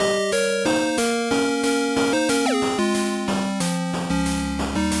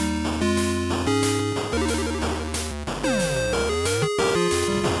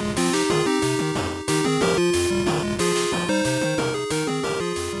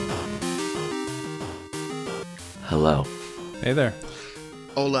Hello. Hey there.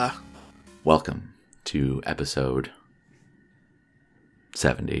 Hola. Welcome to episode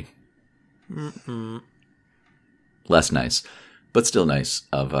 70. Less nice, but still nice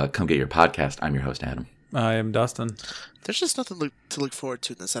of Come Get Your Podcast. I'm your host, Adam. I am Dustin. There's just nothing to look forward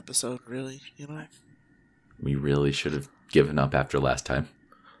to in this episode, really, you know? We really should have given up after last time.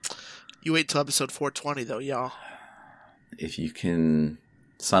 You wait till episode 420, though, y'all. If you can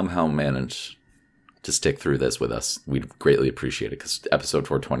somehow manage to stick through this with us, we'd greatly appreciate it, because episode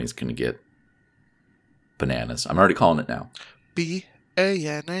 420 is going to get bananas. I'm already calling it now. B-A-N-A-N-A-S.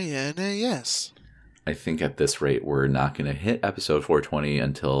 I think at this rate, we're not going to hit episode 420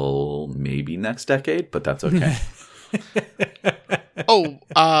 until maybe next decade, but that's okay.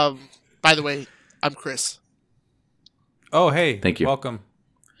 By the way, I'm Chris. Oh, hey. Thank you. Welcome.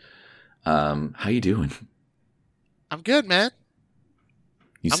 How you doing? I'm good, man.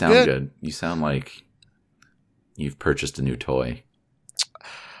 You I'm sound good. good. You sound like you've purchased a new toy.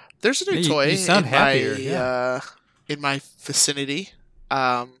 There's a new Yeah, toy you sound in happier, in my vicinity.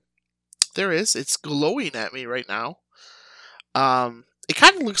 There is. It's glowing at me right now. It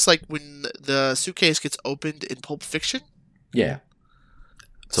kind of looks like when the suitcase gets opened in Pulp Fiction. Yeah.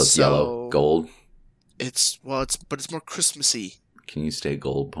 So it's yellow, gold. It's more Christmassy. Can you stay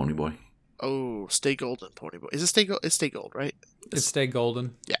gold, Pony Boy? Oh, stay golden, Pony Boy. Is it stay gold? It's stay gold, right? It's Stay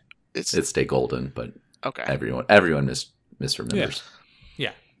Golden. Yeah. It's stay golden, but okay. everyone misremembers.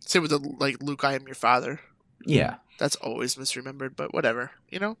 Yeah. Same with the Luke, I am your father. Yeah. That's always misremembered, but whatever,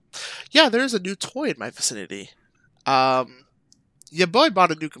 you know? Yeah, there's a new toy in my vicinity. Your boy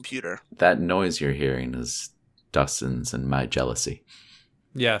bought a new computer. That noise you're hearing is Dustin's and my jealousy.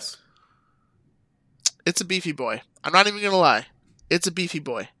 Yes. It's a beefy boy. I'm not even gonna lie. It's a beefy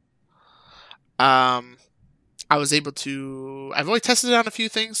boy. I've only tested it on a few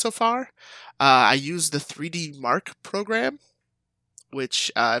things so far. I used the 3D Mark program,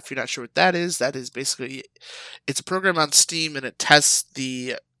 which, if you're not sure what that is basically, it's a program on Steam, and it tests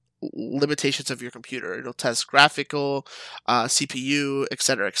the limitations of your computer. It'll test graphical, CPU,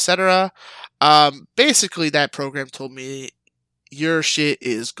 etc., etc. Basically, that program told me your shit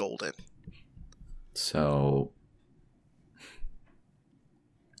is golden. So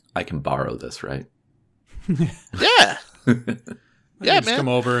I can borrow this, right? Yeah. I Yeah, can just man. come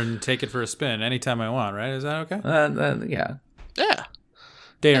over and take it for a spin anytime I want, right? Is that okay? Yeah. Yeah.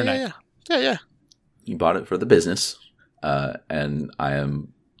 Day Yeah, or night? Yeah. You bought it for the business, and I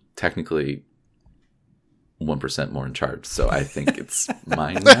am technically 1% more in charge, so I think it's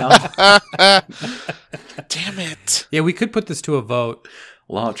mine now. Damn it. Yeah, we could put this to a vote.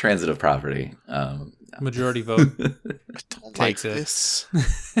 Law of transitive property. Majority vote. I don't like Takes it. this.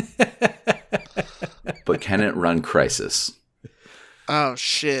 But can it run Crisis? Oh,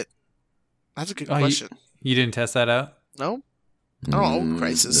 shit. That's a good Oh, question. You didn't test that out? No? I don't own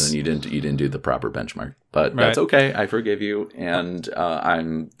Crisis. Then you didn't do the proper benchmark, but that's Right. okay. I forgive you, and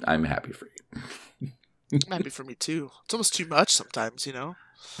I'm happy for you. Might be for me, too. It's almost too much sometimes, you know?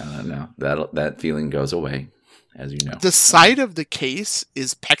 No, that feeling goes away, as you know. The side of the case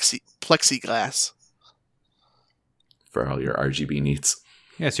is plexiglass. For all your RGB needs.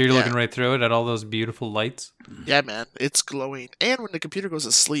 Yeah, so you're Yeah. looking right through it at all those beautiful lights. Yeah, man. It's glowing. And when the computer goes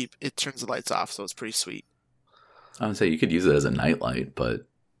to sleep, it turns the lights off, so it's pretty sweet. I would say you could use it as a nightlight, but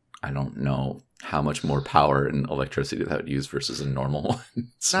I don't know how much more power and electricity that would use versus a normal one.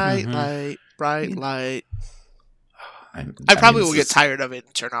 So Night light, bright light. I I probably mean, will this get is- tired of it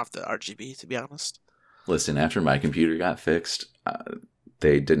and turn off the RGB, to be honest. Listen, after my computer got fixed,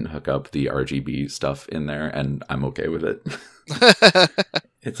 they didn't hook up the RGB stuff in there, and I'm okay with it.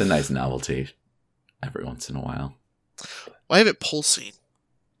 It's a nice novelty every once in a while. Well, I have it pulsing,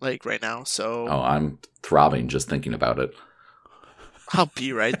 like, right now, so Oh, I'm throbbing just thinking about it. I'll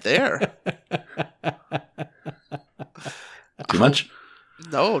be right there. Too much?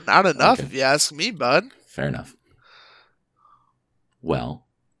 No, not enough, Okay. if you ask me, bud. Fair enough. Well,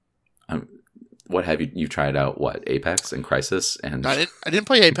 what have you tried out? What, Apex and Crisis and I didn't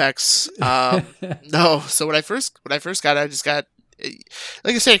play Apex. No. So when I first got it, I just got,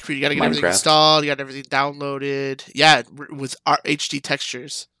 like I said, you got to get everything Minecraft? installed, you got everything downloaded. Yeah, with HD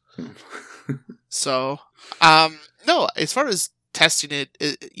textures. So, no. As far as testing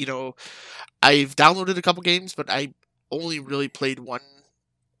it, you know, I've downloaded a couple games, but I only really played one.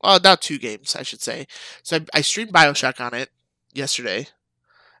 Well, not two games, I should say. So I streamed BioShock on it yesterday,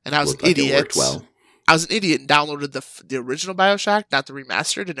 and I was Looked an like it idiot. worked well. I was an idiot and downloaded the original BioShock, not the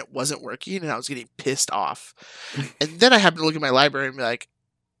remastered, and it wasn't working, and I was getting pissed off. And then I happened to look at my library and be like,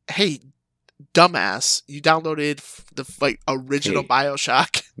 "Hey, dumbass, you downloaded the original Hey.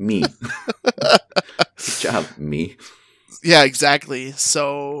 BioShock." Me. Good job, me. Yeah, exactly.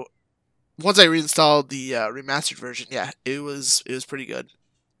 So once I reinstalled the remastered version, yeah, it was pretty good.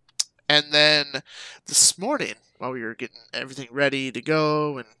 And then this morning, while we were getting everything ready to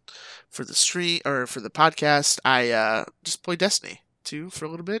go and for the stream or for the podcast, I just played Destiny 2 for a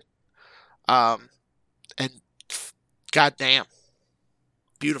little bit. And goddamn,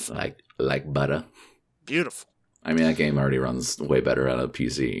 beautiful, Like butter. beautiful. I mean, that game already runs way better on a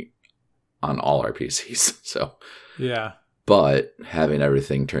PC, on all our PCs. So, Yeah. but having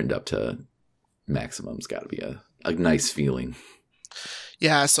everything turned up to maximum's got to be a nice feeling.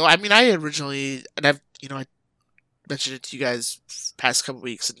 Yeah, so I mean, I originally, and I mentioned it to you guys past couple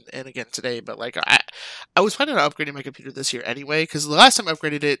weeks and again today, but like I was planning on upgrading my computer this year anyway, because the last time I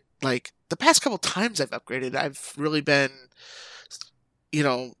upgraded it, like the past couple times I've upgraded, I've really been,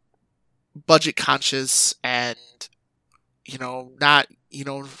 budget conscious and, not,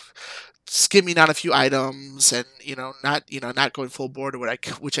 skimming on a few items and, not going full board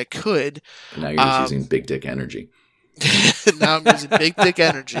which I could. And now you're just using big dick energy. Now I'm using big dick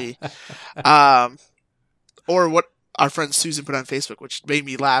energy. Or what our friend Susan put on Facebook, which made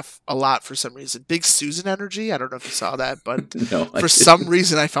me laugh a lot for some reason. Big Susan energy. I don't know if you saw that, but No, for some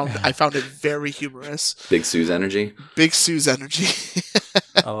reason I found it very humorous. Big Sue's energy. Big Sue's energy.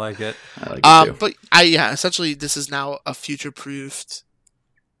 I like it. I like it too. But essentially this is now a future-proofed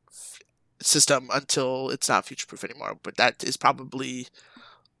system until it's not future-proof anymore. But that is probably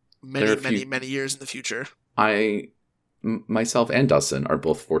many years in the future. Myself and Dustin are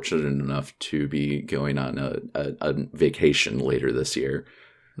both fortunate enough to be going on a vacation later this year.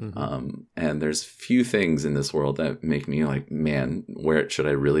 Mm-hmm. And there's few things in this world that make me like, man, where should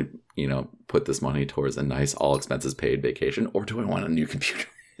I really, put this money towards a nice all expenses paid vacation, or do I want a new computer?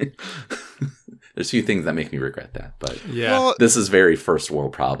 There's few things that make me regret that, but Yeah. Well, this is very first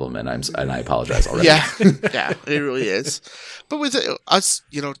world problem, and I apologize already. yeah, yeah, it really is. But with us,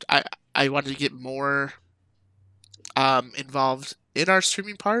 I wanted to get more involved in our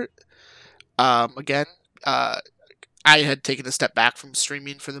streaming part. Again, I had taken a step back from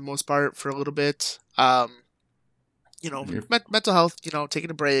streaming for the most part for a little bit. Mental health, taking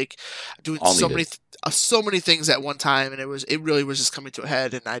a break, doing so many things at one time, and it really was just coming to a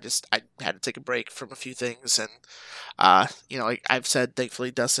head, and I had to take a break from a few things, and like I've said, thankfully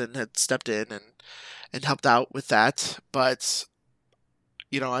Dustin had stepped in and helped out with that, but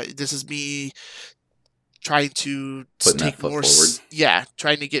this is me trying to Putting that take foot more, forward.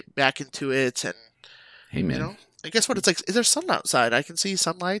 trying to get back into it, and Hey man, I guess what it's like is there's sun outside. I can see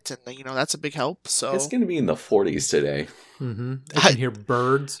sunlight, and that's a big help. So it's going to be in the 40s today. Mm-hmm. I can hear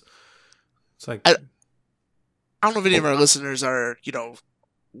birds. It's like I don't know if any of our listeners are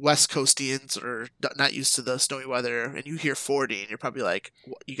West Coastians or not used to the snowy weather, and you hear 40, and you're probably like,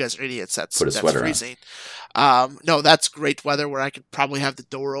 "You guys are idiots. That's sweater freezing." No, that's great weather where I could probably have the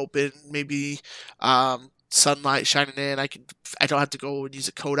door open, maybe sunlight shining in. I don't have to go and use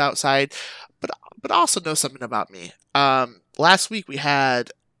a coat outside, but also know something about me. Last week we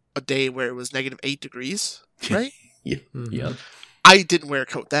had a day where it was -8 degrees, right? Yeah. Mhm. Yeah. I didn't wear a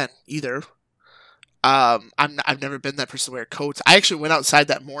coat then either. I've never been that person to wear coats. I actually went outside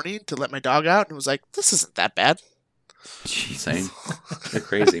that morning to let my dog out and was like, this isn't that bad. Same. You're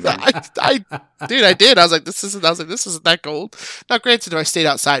crazy, man. I did. I was like, this isn't that cold. Now, granted, if I stayed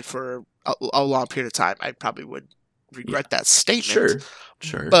outside for a long period of time, I probably would regret that statement.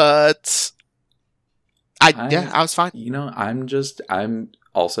 Sure. But I was fine. I'm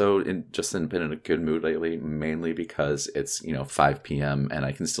also been in a good mood lately, mainly because it's 5 p.m. and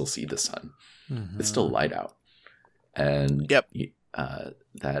I can still see the sun. Mhm. It's still light out, and Yep.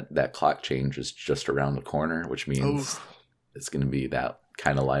 That clock change is just around the corner, which means it's going to be that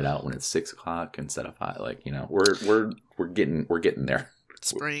kind of light out when it's 6 o'clock instead of 5. Like we're getting there.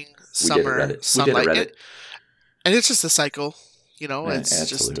 Spring, We summer, did it, Reddit. sunlight, We did it, Reddit. and it's just a cycle. It's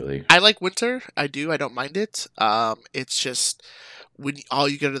Absolutely. just. I like winter. I do. I don't mind it. It's just when all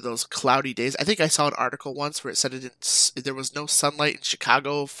you get are those cloudy days. I think I saw an article once where it said there was no sunlight in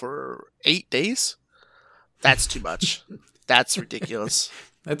Chicago for 8 days. That's too much. That's ridiculous.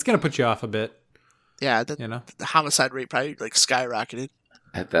 That's gonna put you off a bit. Yeah, the homicide rate probably skyrocketed.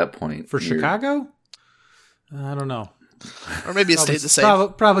 At that point, For Chicago, I don't know. Or maybe it stayed the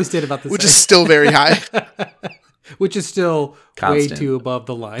same. Probably stayed about the Which same. is still very high. Which is still Constant. way too above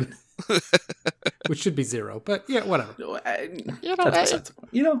the line. Which should be 0, but yeah, whatever. That's acceptable.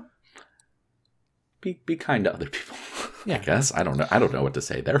 Be kind to other people. Yeah. I guess I don't know what to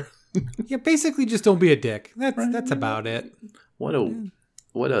say there. Yeah, basically just don't be a dick. That's Right. that's about it. What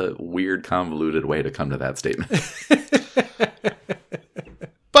a weird, convoluted way to come to that statement.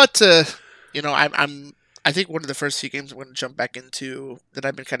 But I'm I think one of the first few games I'm going to jump back into that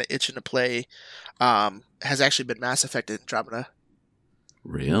I've been kind of itching to play has actually been Mass Effect Andromeda.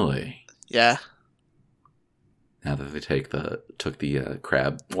 Really? Yeah. Now that they took the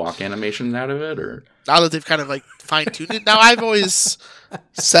crab walk animations out of it, or Now that they've kind of like fine-tuned it. Now, I've always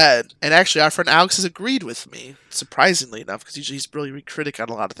said, and actually our friend Alex has agreed with me, surprisingly enough, because usually he's really critic on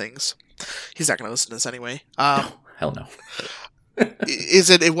a lot of things. He's not going to listen to this anyway. hell no.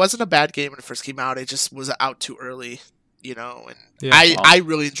 It wasn't a bad game when it first came out. It just was out too early, you know. And Yeah. I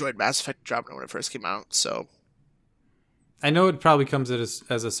really enjoyed Mass Effect Andromeda when it first came out. So I know it probably comes as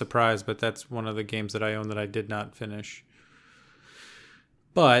a surprise, but that's one of the games that I own that I did not finish.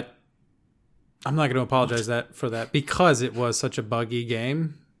 But I'm not going to apologize for that because it was such a buggy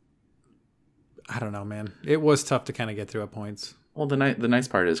game. I don't know, man. It was tough to kind of get through at points. Well, the nice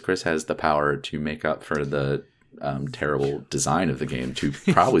part is Chris has the power to make up for the terrible design of the game to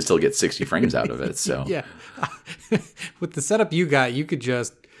probably still get 60 frames out of it. So Yeah. With the setup you got, you could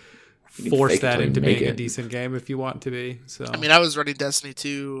just You can force fake it that till you into make being a it. decent game if you want to be. So I mean, I was running Destiny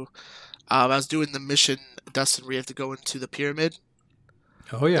 2. I was doing the mission, Dustin, where you have to go into the pyramid.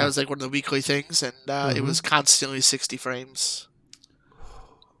 oh yeah. That was like one of the weekly things, and it was constantly 60 frames.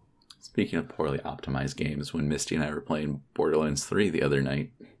 Speaking of poorly optimized games, when Misty and I were playing Borderlands 3 the other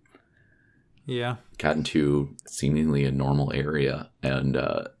night, Yeah. got into seemingly a normal area, and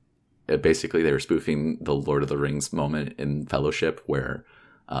basically they were spoofing the Lord of the Rings moment in Fellowship where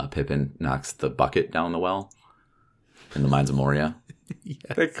Pippin knocks the bucket down the well in the Mines of Moria. Yes.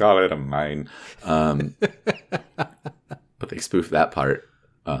 They call it a mine. But they spoofed that part.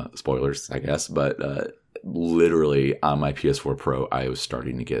 Spoilers, I guess. But literally on my PS4 Pro, I was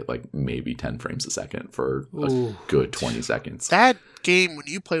starting to get like maybe 10 frames a second for a Ooh. good 20 seconds. That game, when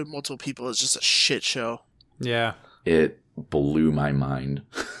you play with multiple people, is just a shit show. Yeah. It blew my mind.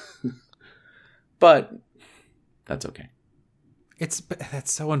 But that's okay.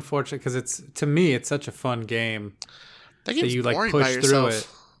 That's so unfortunate because to me it's such a fun game That that game's you like boring push by through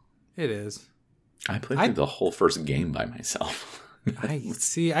yourself. it. It is. I played through the whole first game by myself. I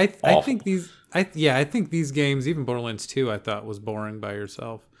see. I Awful. think I think these games, even Borderlands 2, I thought was boring by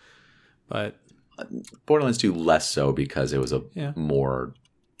yourself. But Borderlands 2 less so because it was Yeah.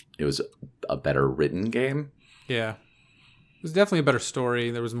 it was a better written game. yeah, it was definitely a better story.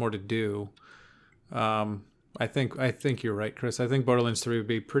 There was more to do. I think you're right, Chris. I think Borderlands 3 would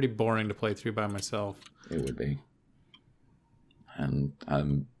be pretty boring to play through by myself. It would be. And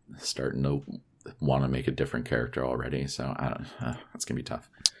I'm starting to want to make a different character already, so I don't. That's gonna be tough.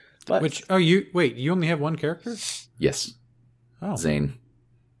 But You only have one character? yes, Oh, Zane,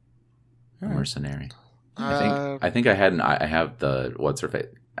 Alright. mercenary. I think I have the what's her face?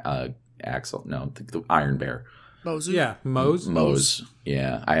 Axel? No, the Iron Bear. Mozu? yeah, Mose. Mose.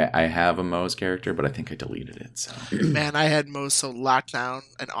 Yeah, I have a Mose character, but I think I deleted it. So Man, I had Mo so locked down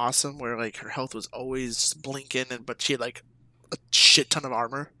and awesome, where like her health was always blinking, but she had like a shit ton of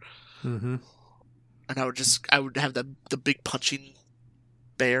armor, Mm-hmm. and I would have the big punching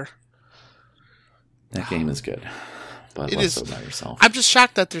bear. that game is good, but It less is. so by yourself. I'm just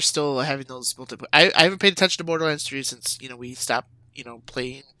shocked that they're still having those multiple. I haven't paid attention to Borderlands 3 since we stopped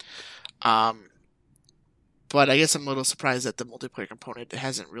playing. But I guess I'm a little surprised that the multiplayer component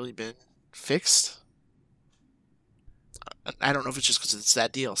hasn't really been fixed. I don't know if it's just because it's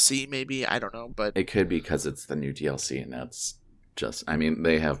that DLC, maybe. I don't know, but It could be because it's the new DLC, and that's just.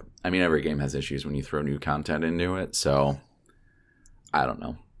 Every game has issues when you throw new content into it, so I don't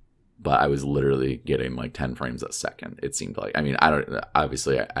know. But I was literally getting like 10 frames a second. It seemed like.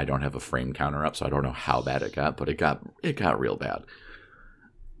 I don't have a frame counter up, so I don't know how bad it got, but it got real bad.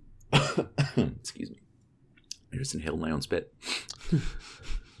 Excuse me. I just inhaled my own spit.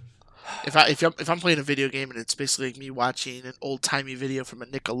 if I'm playing a video game and it's basically like me watching an old timey video from a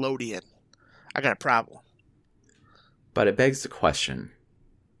Nickelodeon, I got a problem. But it begs the question.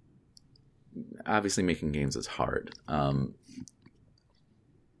 Obviously, making games is hard.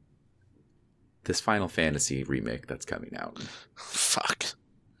 This Final Fantasy remake that's coming out. Fuck.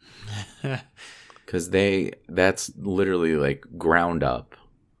 Because that's literally like ground up.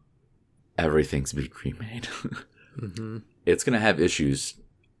 Everything's being remade. Mm-hmm. It's going to have issues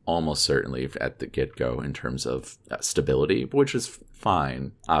almost certainly at the get-go in terms of stability, which is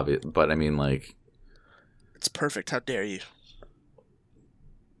fine, obvious. But I mean, like... It's perfect. How dare you?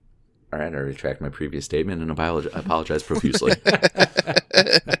 All right, I retract my previous statement and apologize profusely.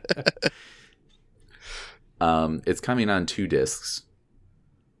 It's coming on 2 discs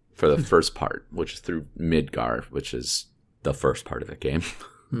for the first part, which is through Midgar, which is the first part of the game.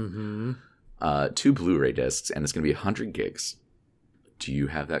 Mm-hmm. 2 Blu-ray discs, and it's going to be 100 gigs. do you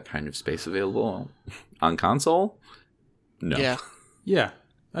have that kind of space available on console? No. Yeah. Yeah.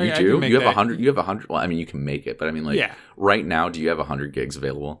 You I do? can make You have that. 100? You have 100? Well, I mean, you can make it, but I mean, like, Yeah. right now, do you have 100 gigs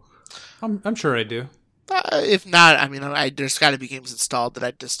available? I'm sure I do. If not, I mean, there's got to be games installed that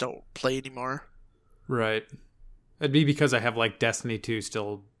I just don't play anymore. Right. It'd be because I have like Destiny 2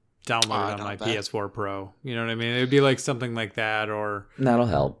 still downloaded on no, my that- PS4 Pro. You know what I mean? It'd be like something like that, or That'll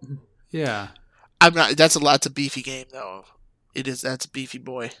help. yeah. I'm not. That's a lot. It's a beefy game, though. It is. That's a beefy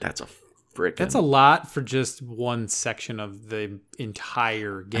boy. That's a frickin'. That's a lot for just one section of the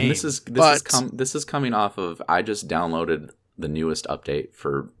entire game. And this is coming off of, I just downloaded the newest update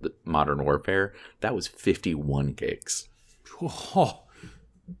for the Modern Warfare. That was 51 gigs. Oh,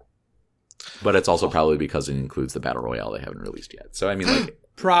 But it's also probably because it includes the Battle Royale they haven't released yet. So, I mean, like...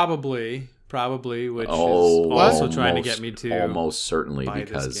 probably, which is also trying to get me to almost certainly, buy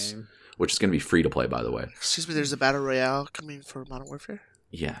because... this game. Which is going to be free to play, by the way. Excuse me. There's a battle royale coming for Modern Warfare.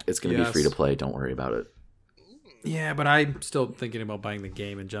 Yeah, it's going to be free to play. Don't worry about it. Yeah, but I'm still thinking about buying the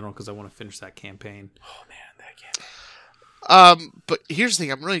game in general because I want to finish that campaign. Oh, man, that game. But here's the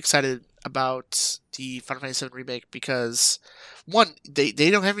thing. I'm really excited about the Final Fantasy VII Remake because, one, they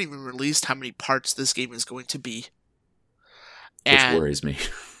haven't even released how many parts this game is going to be. Which worries me.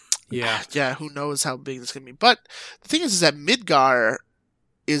 Yeah. Yeah, who knows how big this is going to be. But the thing is that Midgar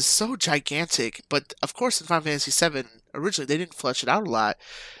is so gigantic. But, of course, in Final Fantasy VII, originally, they didn't flesh it out a lot,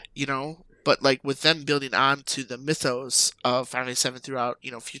 you know? But, like, with them building on to the mythos of Final Fantasy VII throughout,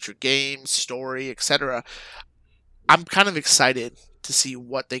 you know, future games, story, etc., I'm kind of excited to see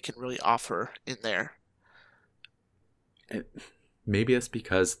what they can really offer in there. Maybe it's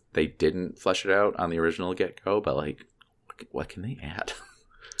because they didn't flesh it out on the original get-go, but, like, what can they add?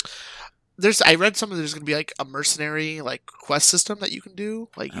 I read something. There's going to be like a mercenary like quest system that you can do.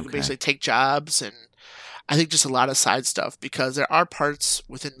 Like you can basically take jobs, and I think just a lot of side stuff, because there are parts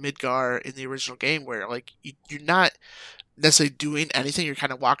within Midgar in the original game where like you're not necessarily doing anything. You're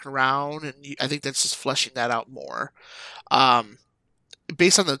kind of walking around, and I think that's just fleshing that out more.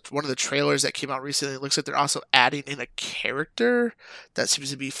 Based on one of the trailers that came out recently, it looks like they're also adding in a character that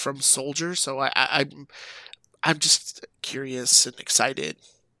seems to be from Soldier. So I'm just curious and excited.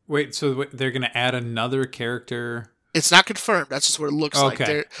 Wait, so they're going to add another character? It's not confirmed. That's just what it looks like.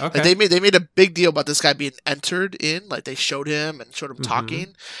 Okay. Like they made a big deal about this guy being entered in. Like they showed him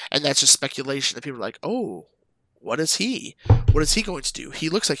talking, and that's just speculation. That people are like, "Oh, what is he? What is he going to do? He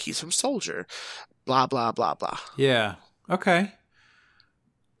looks like he's from Soldier." Blah blah blah blah. Yeah. Okay.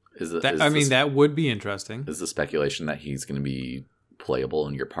 That would be interesting. Is the speculation that he's going to be playable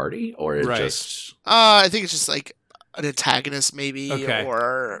in your party, or just? I think it's just like an antagonist, maybe,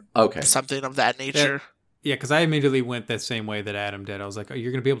 or something of that nature. Yeah, because I immediately went that same way that Adam did. I was like, "Oh,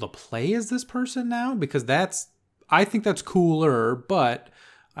 you're going to be able to play as this person now?" Because I think that's cooler, but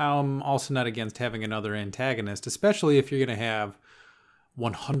I'm also not against having another antagonist, especially if you're going to have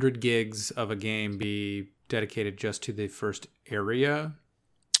 100 gigs of a game be dedicated just to the first area.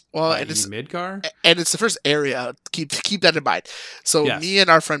 Well, and it's Midgar, and it's the first area. Keep that in mind. So me and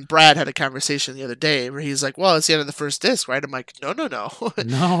our friend Brad had a conversation the other day where he's like, "Well, it's the end of the first disc, right?" I'm like, "No,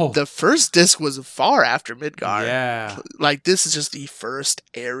 no. The first disc was far after Midgar. Yeah, like this is just the first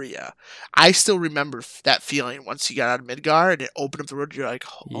area. I still remember that feeling once you got out of Midgar and it opened up the road. You're like,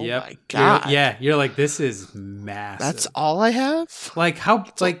 oh my god, you're like, this is massive. That's all I have. Like how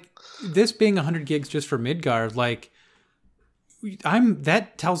this being 100 gigs just for Midgar, like.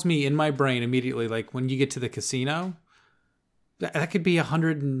 That tells me in my brain immediately, like when you get to the casino, that could be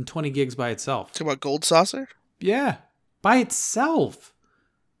 120 gigs by itself. Talk about Gold Saucer? Yeah, by itself.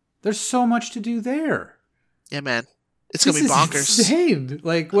 There's so much to do there. Yeah, man, it's gonna be bonkers. Insane.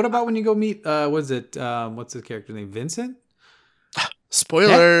 Like, what about when you go meet? What's his character name? Vincent.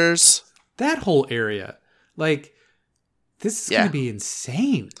 Spoilers. That whole area, like, this is gonna be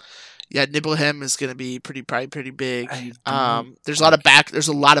insane. Yeah, Nibelheim is going to be probably pretty big. There's a lot of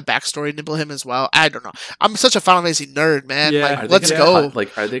backstory in Nibelheim as well. I don't know. I'm such a Final Fantasy nerd, man. Yeah. Like, let's go.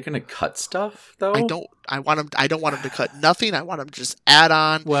 Are they going to cut stuff though? I don't want them to cut nothing. I want them to just add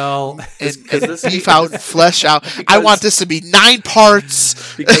on. Well, and beef out and flesh out. I want this to be 9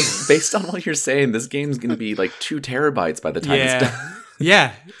 parts. Because based on what you're saying, this game's going to be like 2 terabytes by the time it's done.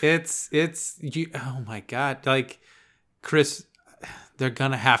 Yeah, it's you. Oh my god, like Chris. They're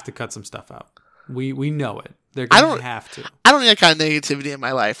gonna have to cut some stuff out. We know it. They're I gonna don't- have to. I don't need that kind of negativity in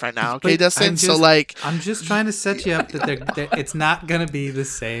my life right now. Okay, But Dustin. So like, I'm just trying to set you up that it's not gonna be the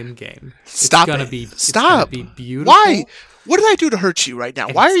same game. Stop It's gonna it. be Stop. It's gonna be beautiful. why? What did I do to hurt you right now?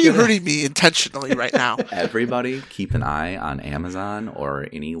 Why It's are you gonna- hurting me intentionally right now? Everybody, keep an eye on Amazon or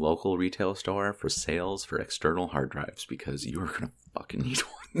any local retail store for sales for external hard drives because you are gonna fucking need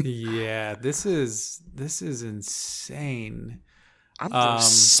one. Yeah, this is insane. I'm really Um,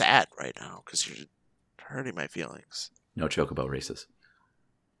 sad right now because you're hurting my feelings. No chocobo races.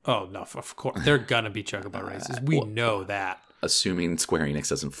 Oh no, of course they're gonna be Chocobo races. We well, know that. Assuming Square Enix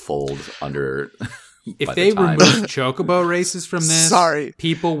doesn't fold under. If by they the time. remove Chocobo races from this, Sorry.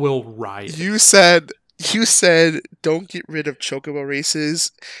 people will riot. You said don't get rid of chocobo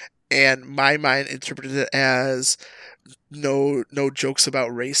races, and my mind interpreted it as no jokes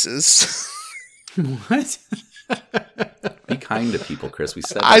about races. What? Be kind to people, Chris. We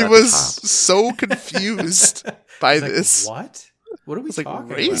said that I at was the top. so confused by It's like, this. what? What are we It's like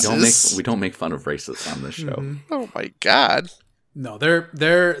talking racist. We don't make fun of racists on this show. about? Mhm. Oh my god! No,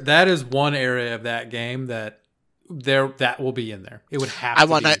 that is one area of that game that will be in there. It would have I to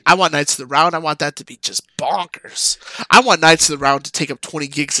want be. I want Knights of the Round. I want that to be just bonkers. I want Knights of the Round to take up 20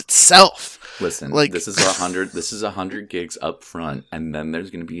 gigs itself. Listen, Like- this is 100. This is 100 gigs up front, and then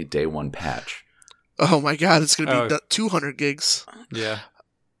there's going to be a day one patch. Oh my god! It's gonna be Oh. 200 gigs. Yeah.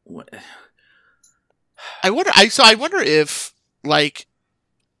 What? I wonder if like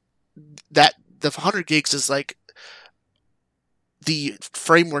that the 100 gigs is like the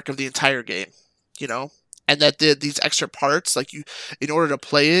framework of the entire game, you know, and that these extra parts, like you, in order to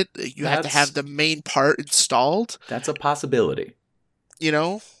play it, you have to That's- have the main part installed, That's a possibility. you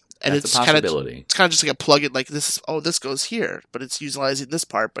know, and That's it's a kind of possibility. just like a plug-in, like this goes here, but it's utilizing this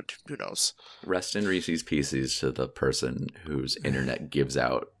part, but who knows? Rest in Reese's Pieces to the person whose internet gives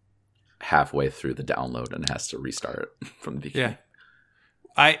out halfway through the download and has to restart from the beginning. Yeah.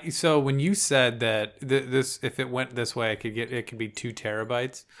 So when you said that this, if it went this way, it could be 2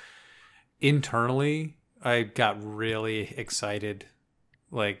 terabytes. Internally, I got really excited.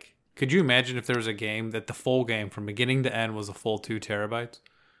 Like, could you imagine if there was a game that the full game from beginning to end was a full 2 terabytes?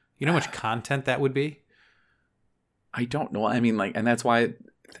 You know how much content that would be? I don't know. I mean, like, and that's why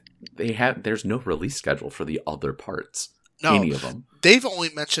there's no release schedule for the other parts. No, Any of them. they've only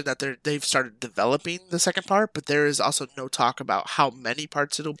mentioned that they've started developing the second part, but there is also no talk about how many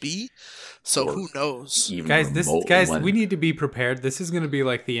parts it'll be. So Or who knows? Even Guys, when- we need to be prepared. This is going to be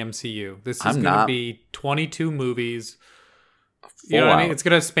like the MCU. This is I'm going to not- be 22 movies. You Full know what I mean? out. It's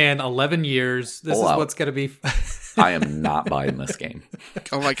going to span 11 years. This Full is out. what's going to be. I am not buying this game.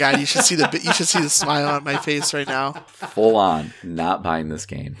 Oh my god! You should see the smile on my face right now. Full on, not buying this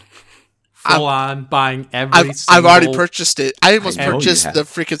game. Full on buying every I've already single- purchased it. I almost I know you purchased have. the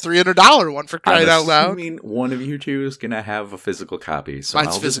freaking $300 one for crying out loud. I mean, one of you two is gonna have a physical copy, so Mine's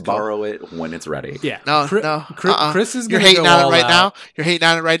I'll just physical. borrow it when it's ready. Yeah. No, Chris, no. Chris is You're going to hating go on it all right out. now. You're hating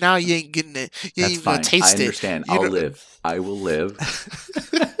on it right now. You ain't getting it. You That's ain't fine. gonna taste I it. understand. You I'll know- live. I will live.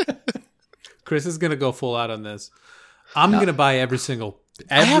 Chris is going to go full out on this. I'm No. going to buy every single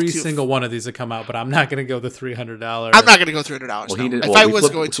have to. one of these that come out, but I'm not going to go the $300. I'm not gonna go $300. Well, no. he did. If well, I we was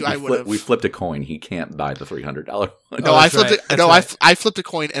flipped- going to, we I flipped- would have. We flipped a coin. He can't buy the $300 one. No, Oh, I that's flipped right. it. That's No, right. I flipped a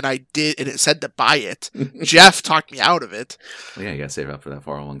coin and I did, and it said to buy it. Jeff talked me out of it. Well, yeah, you gotta save up for that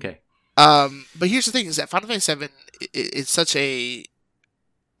 401k. But here's the thing: is that Final Fantasy VII it's such a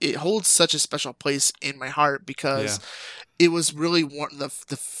it holds such a special place in my heart because it was really one of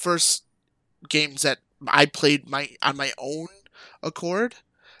the first games that I played on my own accord.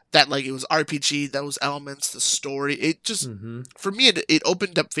 That like it was RPG, those elements, the story. It just Mhm. for me it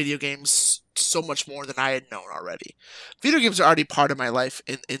opened up video games so much more than I had known already. Video games are already part of my life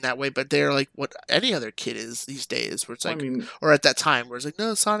in that way, but they're like what any other kid is these days, where it's like, I mean, or at that time, where it's like,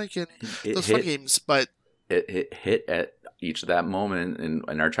 no, Sonic and it those fun hit, games, but it hit at each of that moment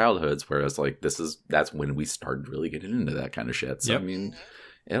in our childhoods where it's like that's when we started really getting into that kind of shit. So Yep. I mean,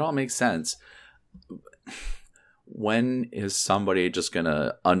 it all makes sense. When is somebody just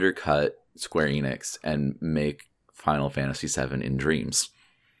gonna undercut Square Enix and make Final Fantasy VII in Dreams,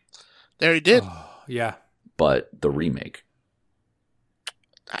 they already did. Oh, yeah. but the remake?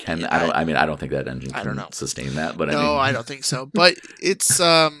 I don't think that engine I can don't know. sustain that. But No, I I mean, don't think so. But it's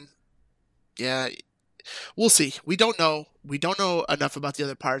yeah, we'll see. We don't know. We don't know enough about the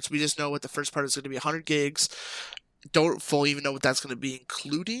other parts. We just know what the first part is going to be 100 gigs. Don't fully even know what that's going to be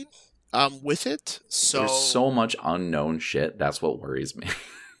including with it. So there's so much unknown shit. That's what worries me.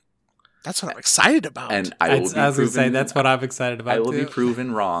 that's what I'm excited about. And I will was be going to say, proven- that's what I'm excited about. I will too. be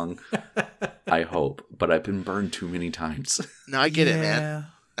proven wrong. I hope, but I've been burned too many times. no, I get it, man. Yeah.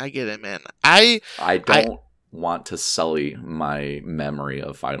 I get it, man. I I don't want to sully my memory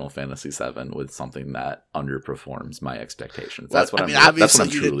of Final Fantasy VII with something that underperforms my expectations. That's what that's what I'm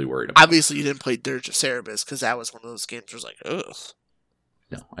truly worried about. Obviously, you didn't play Dirge of Cerberus because that was one of those games where it was like, ugh.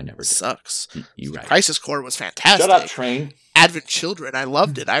 No, I never did. Sucks. You right. Crisis Core was fantastic. Shut up, Train. Advent Children, I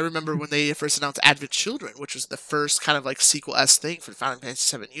loved it. I remember when they first announced Advent Children, which was the first kind of like sequel-esque thing for the Final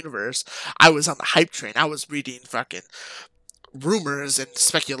Fantasy VII universe. I was on the hype train. I was reading fucking rumors and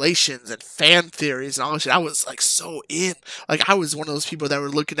speculations and fan theories and all that shit. I was like so in. Like I was one of those people that were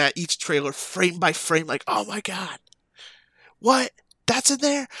looking at each trailer frame by frame, like, oh my god, what? That's in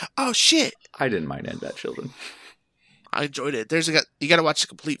there? Oh shit! I didn't mind Advent Children. I enjoyed it. You got to watch the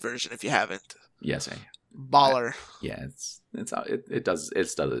complete version if you haven't. Yes, I. Baller. Yeah, it does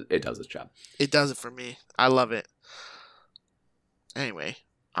its job. It does it for me. I love it. Anyway,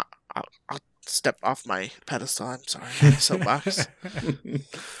 I'll step off my pedestal. I'm sorry, soapbox.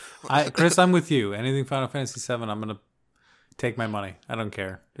 Chris, I'm with you. Anything Final Fantasy VII, I'm gonna take my money. I don't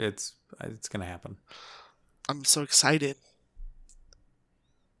care. It's gonna happen. I'm so excited,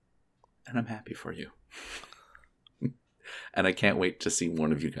 and I'm happy for you. And I can't wait to see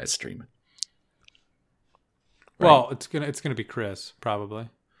one of you guys stream it. Right? Well, it's gonna be Chris probably.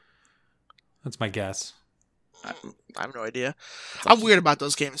 That's my guess. I have no idea. I'm weird about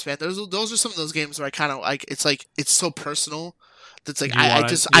those games, man. Those are some of those games where I kind of like. It's like it's so personal. That's like I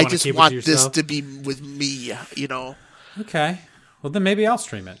just want this to be with me. You know. Okay. Well, then maybe I'll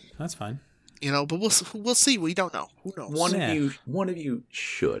stream it. That's fine. You know, but we'll see. We don't know. Who knows? One of you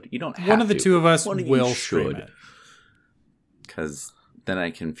should. You don't have one of the to. Two of us will stream it. Because then I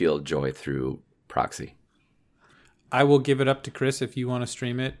can feel joy through proxy. I will give it up to Chris if you want to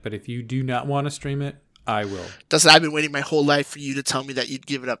stream it, but if you do not want to stream it, I will. Dustin, I've been waiting my whole life for you to tell me that you'd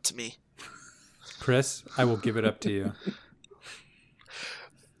give it up to me. Chris, I will give it up to you.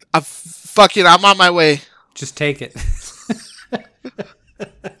 I'm on my way. Just take it.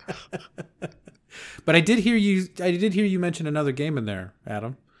 But I did hear you mention another game in there,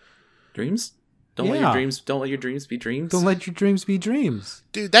 Adam. Dreams? Don't let your dreams be dreams. Don't let your dreams be dreams.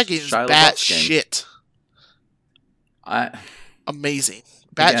 Dude, that game's bat shit. Amazing.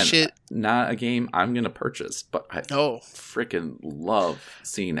 Bat shit. Not a game I'm going to purchase, but I freaking love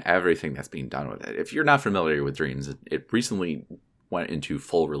seeing everything that's being done with it. If you're not familiar with Dreams, it recently went into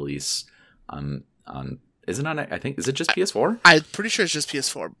full release on is it on, I think, is it just PS4? I'm pretty sure it's just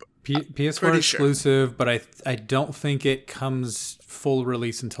PS4. PS4 exclusive, but I don't think it comes full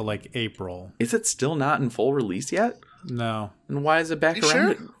release until like April. Is it still not in full release yet? No. And why is it back around?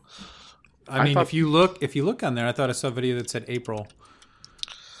 Sure? I mean, if you look on there, I thought I saw a video that said April.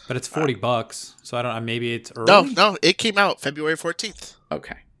 But it's $40, so I don't. Maybe it's early. No, it came out February 14th.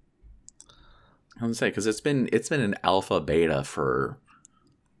 Okay, I was gonna say because it's been an alpha beta for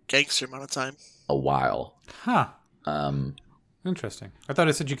gangster amount of time, a while. Huh. Interesting. I thought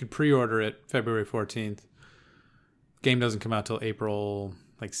it said you could pre-order it February 14th. Game doesn't come out till April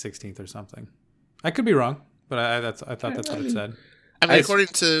 16th or something. I could be wrong, but I thought that's what it said. I mean, according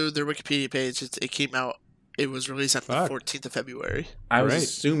to their Wikipedia page, it came out. It was released on the 14th of February. I was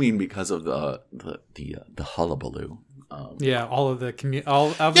assuming because of the hullabaloo. All of the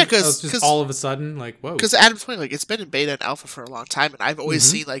all of a sudden, like, whoa. Because Adam's point, like, it's been in beta and alpha for a long time, and I've always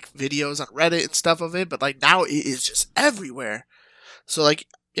seen like videos on Reddit and stuff of it, but like now it is just everywhere. So like,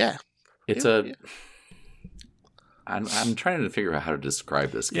 yeah, it's I'm trying to figure out how to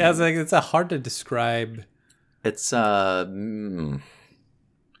describe this game. Yeah, it's hard to describe. It's you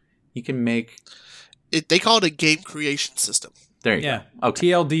can make. They call it a game creation system. There you go. Okay.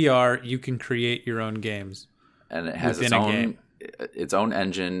 TLDR, you can create your own games. And it has its own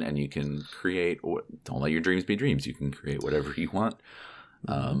engine, and you can create. Don't let your dreams be dreams. You can create whatever you want.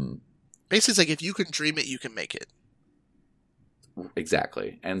 Basically, it's like if you can dream it, you can make it.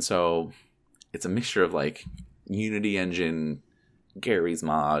 Exactly. And so it's a mixture of like Unity engine, Gary's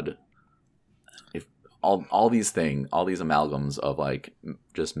mod, all these amalgams of like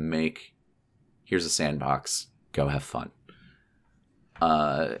just make. Here's a sandbox. Go have fun.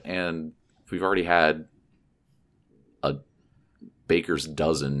 And we've already had a baker's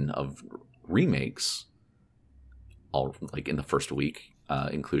dozen of remakes, all like in the first week,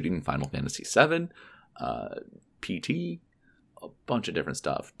 including Final Fantasy VII, PT, a bunch of different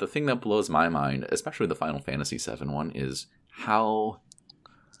stuff. The thing that blows my mind, especially the Final Fantasy VII one, is how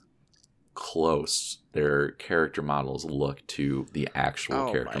close their character models look to the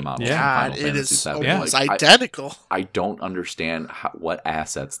actual character models. Yeah, it is almost identical. I don't understand what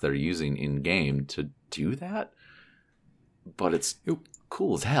assets they're using in game to do that, but it's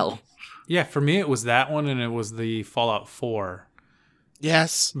cool as hell. Yeah, for me it was that one, and it was the Fallout 4.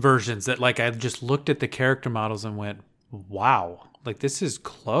 Yes. versions that like I just looked at the character models and went, wow, like this is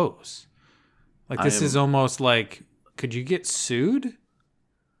close. Like this is almost like, could you get sued?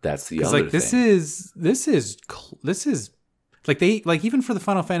 That's the Because other like thing. this is like they like even for the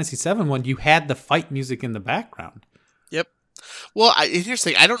Final Fantasy VII one, you had the fight music in the background. Yep. Well, here's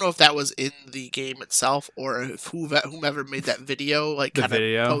the thing. I don't know if that was in the game itself or if whomever made that video, like, The kind of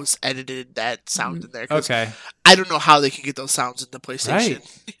video? post-edited that sound in there. 'Cause Okay. I don't know how they can get those sounds into PlayStation.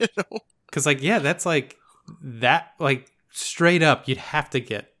 Right. You know? Because like yeah, that's like that like straight up you'd have to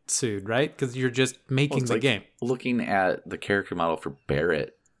get sued, right? Because you're just making it's the like game. looking at the character model for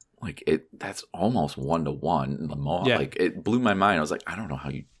Barrett, like that's almost 1-to-1. Yeah. Like it blew my mind. I was like, I don't know how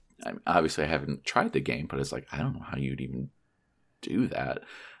you. Obviously, I haven't tried the game, but it's like I don't know how you'd even do that.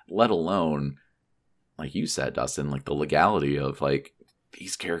 Let alone, like you said, Dustin, like the legality of like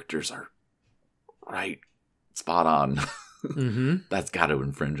these characters are right, spot on. Mm-hmm. That's got to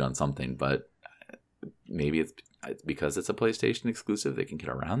infringe on something, but maybe it's because it's a PlayStation exclusive. They can get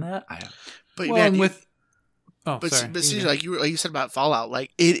around that. But Well, man, and with but sorry. seriously, like you said about Fallout,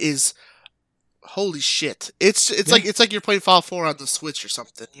 like it is. Holy shit! It's Yeah. like you're playing Fallout 4 on the Switch or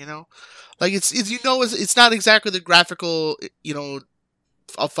something. You know, like it's not exactly the graphical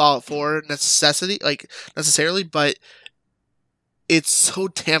of Fallout 4 necessarily, but it's so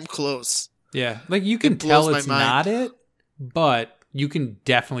damn close. Yeah, like you can It blows tell my it's mind. not it, but you can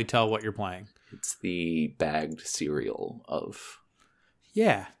definitely tell what you're playing. It's the bagged cereal of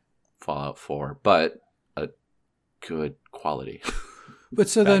Yeah. Fallout 4, but a good quality. But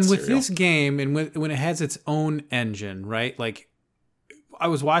so Bad then with cereal. this game and when it has its own engine, right? Like I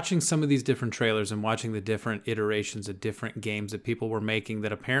was watching some of these different trailers and watching the different iterations of different games that people were making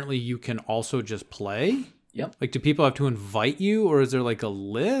that apparently you can also just play. Yep. Like do people have to invite you or is there like a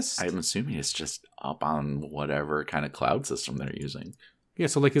list? I'm assuming it's just up on whatever kind of cloud system they're using. Yeah,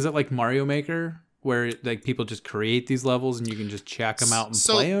 so like is it like Mario Maker where like people just create these levels and you can just check them out and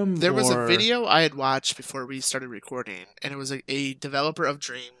play them? There was a video I had watched before we started recording, and it was a developer of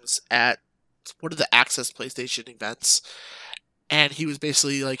Dreams at one of the Access PlayStation events. And he was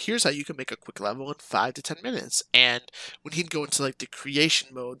basically like, here's how you can make a quick level in 5 to 10 minutes. And when he'd go into like the creation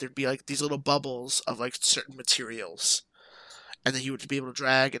mode, there'd be like these little bubbles of like certain materials. And then he would be able to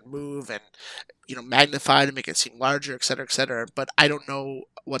drag and move and, magnify to make it seem larger, et cetera, et cetera. But I don't know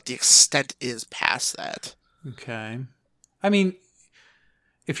what the extent is past that. Okay. I mean,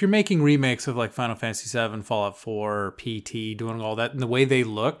 if you're making remakes of like Final Fantasy VII, Fallout 4, PT, doing all that, and the way they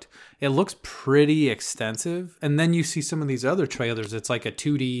looked, it looks pretty extensive. And then you see some of these other trailers. It's like a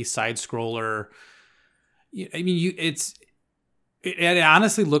 2D side scroller. I mean, it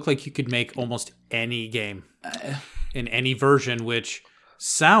honestly looked like you could make almost any game in any version, which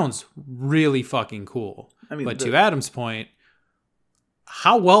sounds really fucking cool. I mean, but to Adam's point,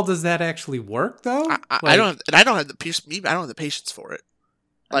 how well does that actually work, though? I don't have the patience. I don't have the patience for it.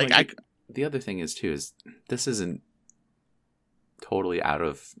 The other thing is this isn't totally out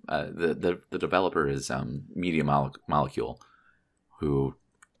of the developer is Media Molecule, who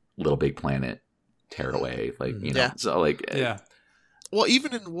Little Big Planet, Tearaway, Yeah. so like Yeah. Well,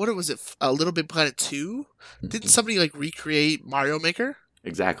 even in what was it, a Little Big Planet 2? Didn't somebody like recreate Mario Maker?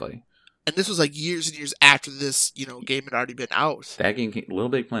 exactly. And this was like years and years after this, game had already been out. That game, Little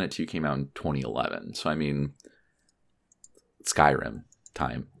Big Planet 2, came out in 2011. So I mean, Skyrim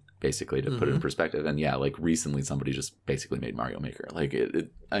time, basically, to put it in perspective. And yeah, like recently somebody just basically made Mario Maker. Like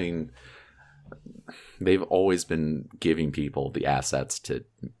I mean, they've always been giving people the assets to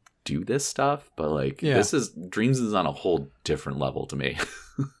do this stuff, but like Dreams is on a whole different level to me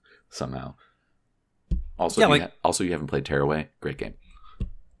somehow. Also, you haven't played Tearaway. Great game.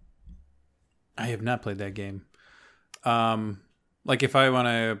 I have not played that game. Like if I want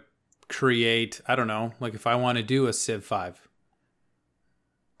to create, I don't know, like if I want to do a Civ 5,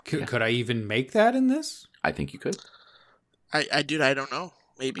 could I even make that in this? I think you could. I don't know.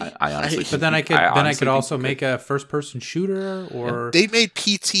 Maybe. I honestly But then I could also make a first person shooter or They made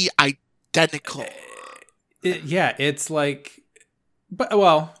PT identical. it's like but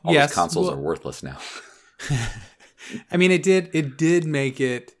well, All yes. those consoles are worthless now. I mean it did make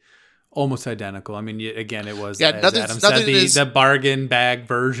it almost identical. I mean, again, it was as nothing- Adam nothing said, the bargain bag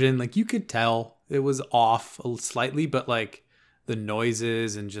version. Like you could tell it was off slightly, but like the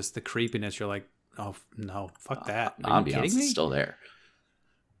noises and just the creepiness, you're like, oh no, fuck that. The Are you ambiance kidding me? is still there.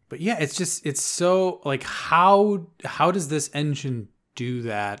 But yeah, it's so like how does this engine do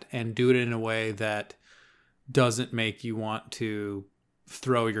that and do it in a way that doesn't make you want to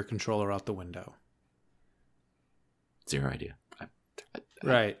throw your controller out the window? Zero idea.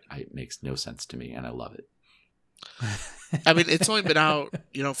 Right. It makes no sense to me, and I love it. I mean, it's only been out,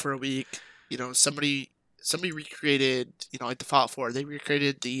 for a week. Somebody recreated, like the Fallout 4, they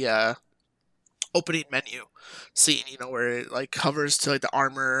recreated the opening menu scene, where it like hovers to like the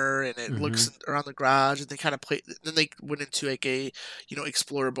armor and it looks around the garage, and they kind of play. Then they went into like a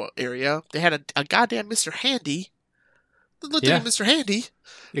explorable area. They had a goddamn Mr. Handy. It looked like Mr. Handy.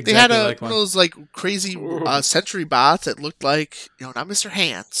 Exactly, they had like one of those like crazy sentry bots that looked like not Mr.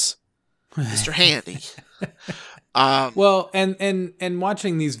 Hands, Mr. Handy. Well, and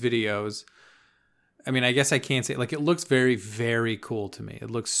watching these videos, I mean, I guess I can't say like it looks very, very cool to me.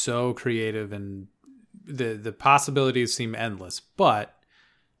 It looks so creative, and the possibilities seem endless. But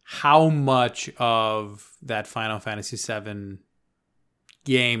how much of that Final Fantasy VII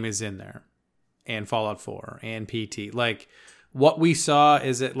game is in there, and Fallout 4 and PT? Like, what we saw,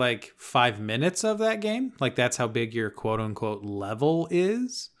 is it like 5 minutes of that game? Like, that's how big your quote unquote level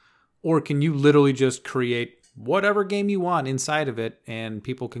is? Or can you literally just create whatever game you want inside of it, and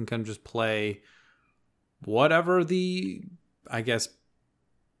people can come just play whatever the, I guess,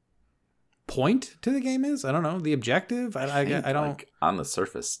 point to the game is? I don't know. The objective? I don't... Like, on the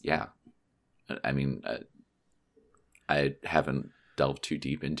surface, yeah. I mean, I haven't delved too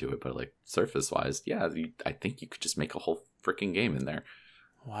deep into it, but like surface-wise, yeah, I think you could just make a whole freaking game in there.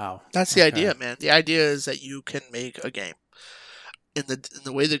 Wow. That's the idea, man. The idea is that you can make a game. In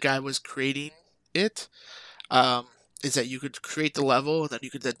the way the guy was creating it, is that you could create the level, and then you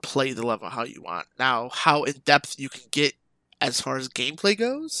could then play the level how you want. Now, how in depth you can get as far as gameplay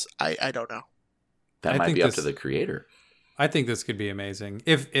goes, I don't know. That might be up to the creator. I think this could be amazing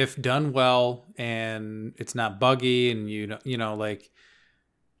if done well, and it's not buggy, and like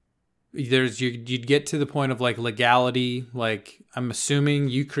you'd get to the point of like legality. Like, I'm assuming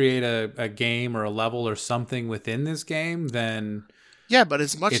you create a game or a level or something within this game, then. Yeah, but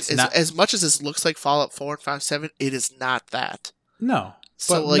as much as this looks like Fallout 4 and 5.7, it is not that. No.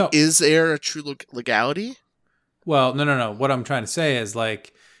 So, is there a true legality? Well, no. What I'm trying to say is,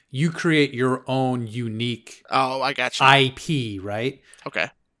 like, you create your own unique I got you. IP, right? Okay.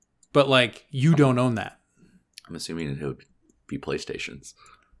 But, like, you don't own that. I'm assuming it would be PlayStation's.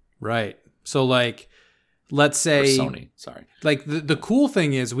 Right. So, like, let's say... Or Sony, sorry. Like, the cool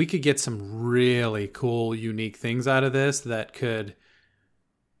thing is we could get some really cool, unique things out of this that could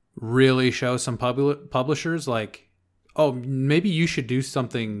really show some publishers like, oh, maybe you should do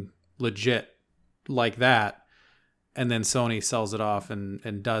something legit like that, and then Sony sells it off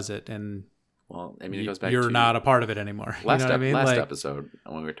and does it, and well, I mean, it goes back you're to not a part of it anymore. Last Like, episode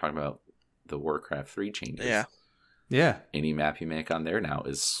when we were talking about the Warcraft 3 changes. Yeah. Any map you make on there now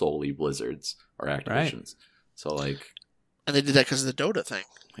is solely Blizzard's or Activision's. Right. So like, and they did that because of the Dota thing.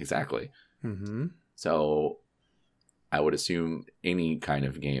 Exactly. Mm-hmm. So I would assume any kind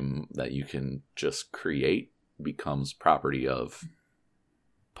of game that you can just create becomes property of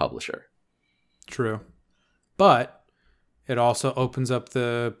publisher. True. But it also opens up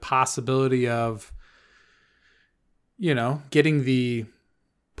the possibility of, getting the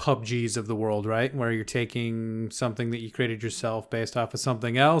PUBGs of the world, right? Where you're taking something that you created yourself based off of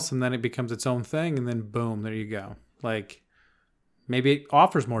something else, and then it becomes its own thing, and then boom, there you go. Like, maybe it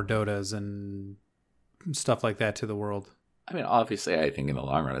offers more Dotas and stuff like that to the world. I mean, obviously, I think in the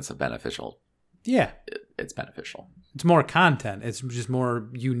long run, it's beneficial. Yeah. It's beneficial. It's more content. It's just more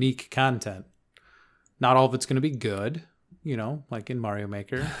unique content. Not all of it's going to be good, like in Mario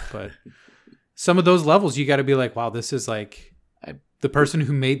Maker, but some of those levels, you got to be like, wow, this is like, the person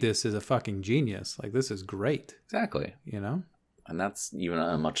who made this is a fucking genius. Like, this is great. Exactly. And that's even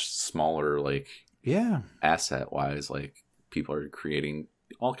a much smaller, like, asset-wise. Like, people are creating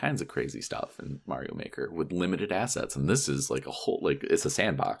all kinds of crazy stuff in Mario Maker with limited assets, and this is like a whole, like, it's a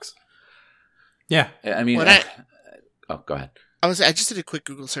sandbox. Yeah. I mean, go ahead. I just did a quick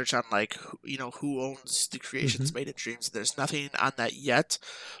Google search on like who owns the creations made in Dreams. There's nothing on that yet,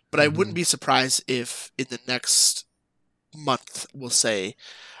 but I wouldn't be surprised if in the next month we'll say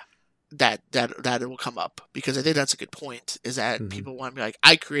that it will come up, because I think that's a good point. Is that people want to be like,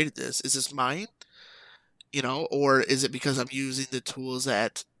 I created this. Is this mine? Or is it because I'm using the tools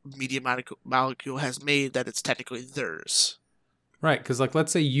that Media Molecule has made that it's technically theirs? Right, because like,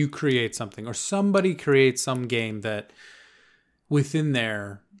 let's say you create something, or somebody creates some game that within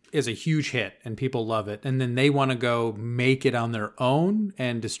there is a huge hit and people love it, and then they want to go make it on their own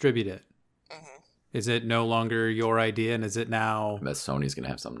and distribute it. Is it no longer your idea, and is it now... I bet Sony's going to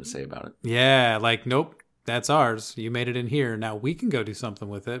have something to say about it. Yeah, like, nope, that's ours. You made it in here. Now we can go do something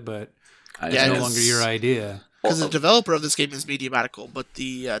with it, but it's no longer your idea. Because the developer of this game is Media Molecule, but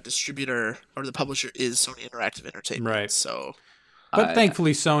the distributor or the publisher is Sony Interactive Entertainment. Right. So... But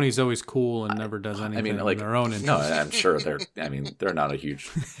thankfully, Sony's always cool and never does anything on their own interest. No, I'm sure they're not a huge,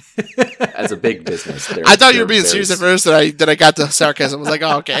 as a big business. I thought you were being serious at first, and I got the sarcasm. I was like,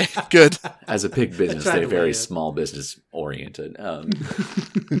 oh, okay, good. As a big business, they're very small business oriented.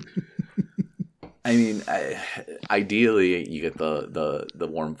 I mean, ideally, you get the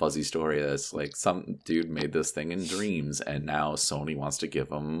warm fuzzy story that's like some dude made this thing in Dreams, and now Sony wants to give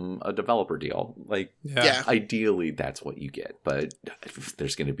him a developer deal. Like, ideally, that's what you get. But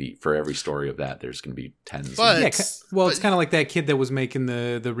there's going to be, for every story of that, there's going to be tens. It's kind of like that kid that was making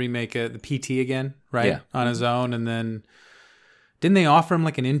the remake of the PT again, right? Yeah. On his own, and then didn't they offer him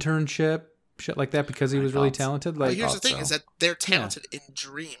like an internship? Shit like that because he was really talented. Like, here's the thing: is that they're talented in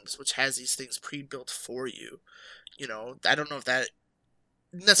Dreams, which has these things pre-built for you. You know, I don't know if that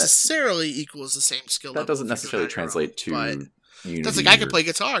necessarily equals the same skill. That doesn't necessarily translate to Unity. That's like I can play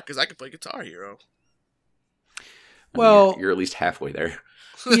guitar because I can play Guitar Hero. Well, you're at least halfway there.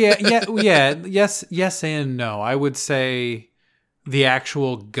 Yes, and no. I would say the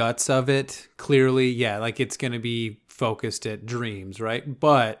actual guts of it clearly, like it's going to be focused at Dreams, right?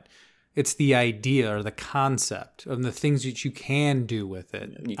 But it's the idea or the concept of the things that you can do with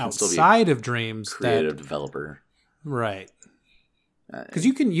it outside of Dreams. Creative developer, right? Because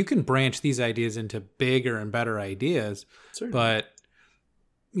you can branch these ideas into bigger and better ideas, certainly. But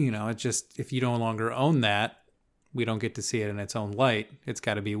it just if you no longer own that, we don't get to see it in its own light. It's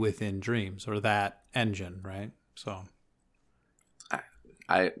got to be within Dreams or that engine, right? So,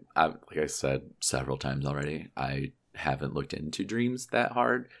 I like I said several times already, I haven't looked into Dreams that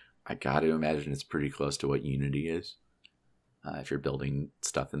hard. I got to imagine it's pretty close to what Unity is. If you're building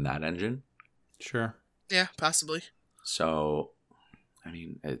stuff in that engine. Sure. Yeah, possibly. So, I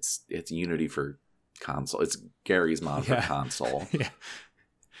mean, it's Unity for console. It's Gary's mod for console. Yeah.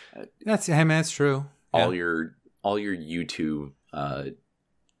 That's true. All your YouTube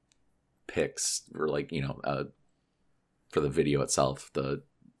pics were like, for the video itself, the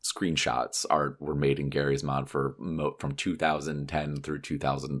screenshots were made in Gary's mod from 2010 through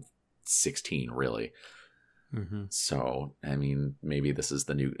 2016, really. Mm-hmm. So, I mean, maybe this is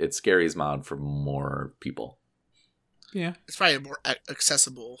it's Gary's mod for more people. Yeah. It's probably a more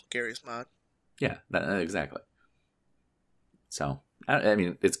accessible Gary's mod. Yeah, exactly. So, I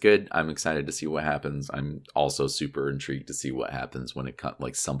mean, it's good. I'm excited to see what happens. I'm also super intrigued to see what happens when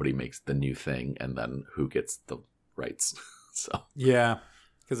somebody makes the new thing and then who gets the rights. So, yeah.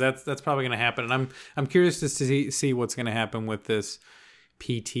 Because that's probably going to happen, and I'm curious to see what's going to happen with this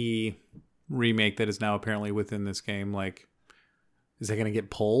PT remake that is now apparently within this game. Like, is that going to get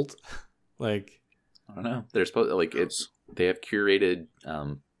pulled? Like, I don't know. They're supposed they have curated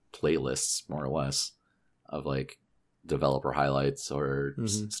playlists more or less of like developer highlights or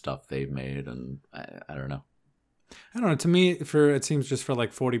stuff they've made, and I don't know. I don't know. To me, it seems just for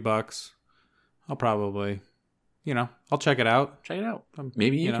like $40, I'll probably. I'll check it out. Check it out.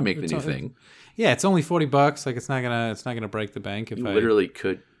 Maybe you can make the new thing. Yeah, it's only $40. Like it's not gonna break the bank. If you literally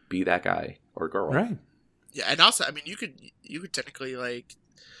could be that guy or girl, right? Yeah, and also, I mean, you could technically like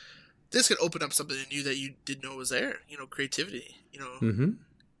this could open up something in you that you didn't know was there. Creativity. Mm-hmm.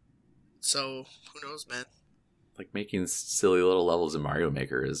 So who knows, man? Like making silly little levels in Mario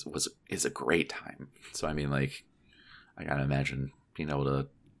Maker is a great time. So I mean, like, I gotta imagine being able to.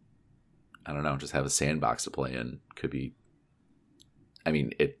 I don't know, just have a sandbox to play in could be. I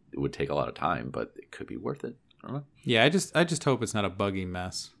mean, it would take a lot of time, but it could be worth it. I don't know. Yeah, I just hope it's not a buggy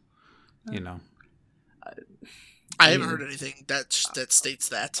mess. I haven't heard anything that states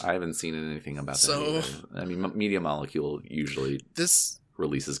that. I haven't seen anything about that. Either. I mean, Media Molecule usually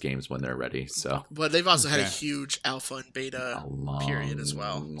releases games when they're ready. So, but they've also had a huge alpha and beta period as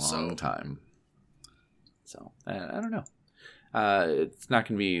well. Long time. So I don't know. It's not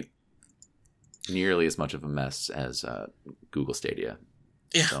going to be nearly as much of a mess as Google Stadia.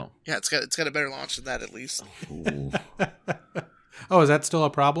 Yeah, so. Yeah, it's got a better launch than that at least. Oh, is that still a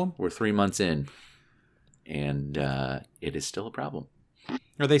problem? We're 3 months in, and it is still a problem.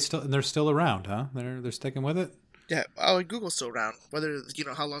 Are they still? They're still around, huh? They're sticking with it. Yeah, Google's still around. Whether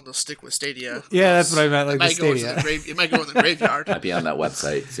how long they'll stick with Stadia. Yeah, that's what I meant. Like the Stadia. It might go in the graveyard. Might be on that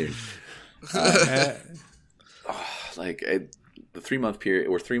website soon. The 3 month period,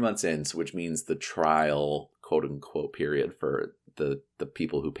 we're 3 months in, so which means the trial, quote unquote, period for the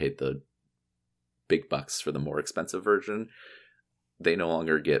people who paid the big bucks for the more expensive version, they no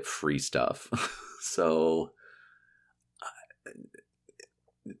longer get free stuff. So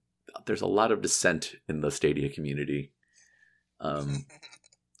there's a lot of dissent in the Stadia community. And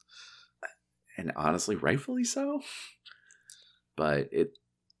honestly, rightfully so. But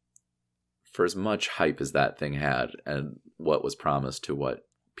for as much hype as that thing had, and what was promised to what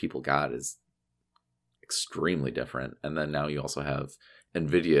people got is extremely different. And then now you also have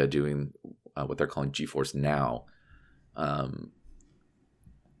NVIDIA doing what they're calling GeForce Now,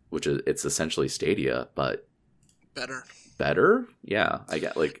 which is, it's essentially Stadia, but better. Yeah, I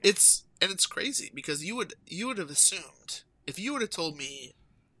get like it's crazy because you would have assumed, if you would have told me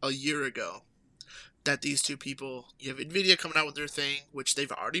a year ago that these two people, you have NVIDIA coming out with their thing, which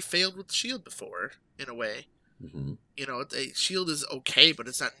they've already failed with Shield before in a way. Mm-hmm. You know, Shield is okay, but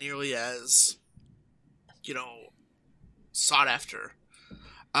it's not nearly as, you know, sought after.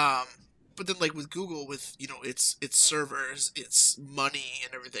 But then, like, with Google, with, you know, its servers, its money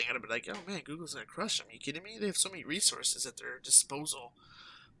and everything, I'd be like, oh man, Google's gonna crush them. Are you kidding me? They have so many resources at their disposal.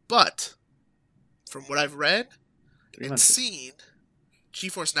 But from what I've read and seen,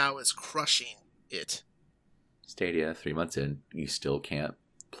 GeForce Now is crushing it. Stadia, 3 months in, you still can't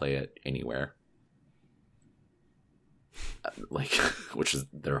play it anywhere. Like, which is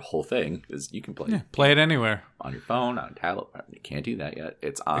their whole thing, is you can play it anywhere on your phone, on a tablet. You can't do that yet.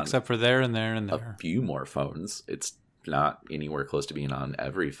 It's on except for there and there and there. A few more phones. It's not anywhere close to being on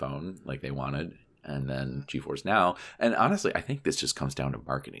every phone like they wanted. And then GeForce Now, and honestly, I think this just comes down to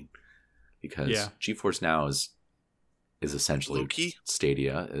marketing, because GeForce Now is essentially low-key.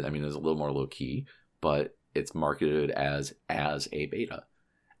 Stadia. I mean, it's a little more low key, but it's marketed as a beta,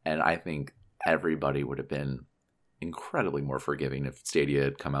 and I think everybody would have been incredibly more forgiving if Stadia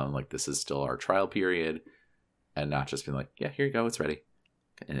had come out and like, this is still our trial period, and not just been like, yeah, here you go, it's ready,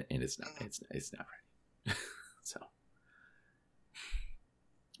 and it's not ready. So,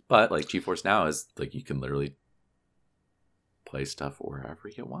 but like GeForce Now is like, you can literally play stuff wherever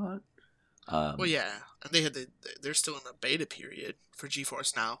you want. Well, yeah, and they're still in the beta period for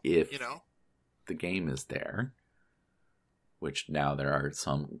GeForce Now. If you know the game is there, which now there are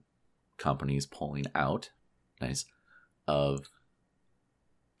some companies pulling out. Nice, of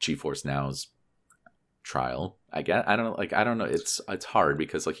GeForce Now's trial. I don't know. It's hard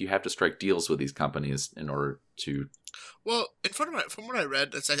because like, you have to strike deals with these companies in order to. Well, from what I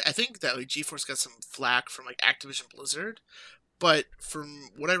read, I think that like GeForce got some flack from like Activision Blizzard, but from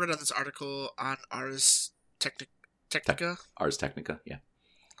what I read on this article on Ars Technica, yeah.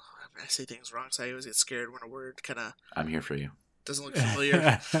 I say things wrong, so I always get scared when a word kind of. I'm here for you. Doesn't look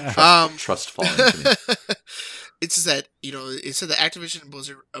familiar. Trust falling to me. It says that, you know, it said that Activision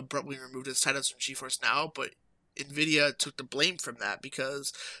Blizzard abruptly removed its titles from GeForce Now, but NVIDIA took the blame from that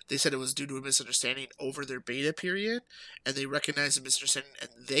because they said it was due to a misunderstanding over their beta period, and they recognized the misunderstanding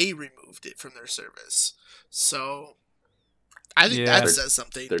and they removed it from their service. So, I think that says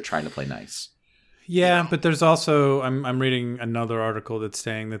something. They're trying to play nice. Yeah, you know? But there's also, I'm reading another article that's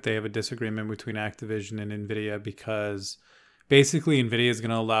saying that they have a disagreement between Activision and NVIDIA because basically NVIDIA is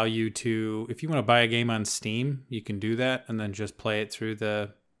going to allow you to, if you want to buy a game on Steam, you can do that and then just play it through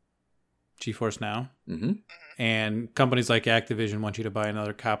the GeForce Now. Mm-hmm. And companies like Activision want you to buy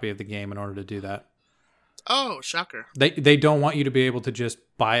another copy of the game in order to do that. Oh, shocker. They don't want you to be able to just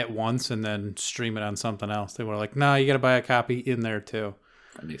buy it once and then stream it on something else. They were like, no, you got to buy a copy in there too.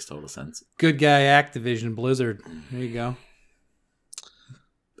 That makes total sense. Good guy, Activision Blizzard. There you go.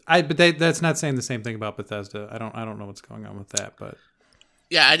 But that's not saying the same thing about Bethesda. I don't know what's going on with that, but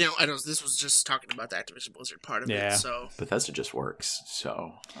yeah, I don't. This was just talking about the Activision Blizzard part of it. So Bethesda just works.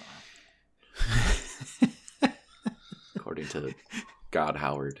 So, according to God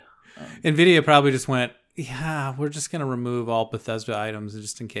Howard, NVIDIA probably just went, yeah, we're just gonna remove all Bethesda items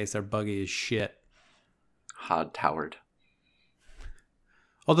just in case they're buggy as shit. Hod Howard.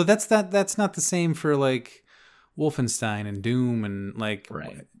 Although that's not the same for like Wolfenstein and Doom and like,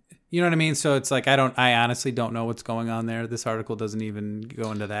 right. You know what I mean? So it's like, I honestly don't know what's going on there. This article doesn't even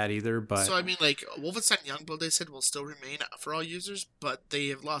go into that either. But so I mean, like Wolfenstein Youngblood, they said will still remain for all users, but they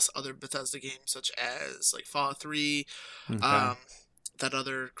have lost other Bethesda games such as like Fallout 3, okay. that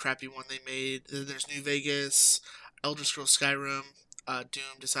other crappy one they made. Then there's New Vegas, Elder Scrolls Skyrim,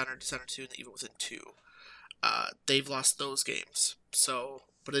 Doom, Dishonored 2, and Evil Within 2. They've lost those games. So,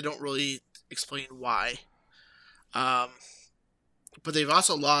 but they don't really explain why. But they've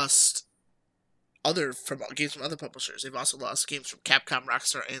also lost games from other publishers. They've also lost games from Capcom,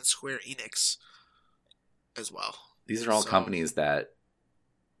 Rockstar, and Square Enix as well. These are all companies that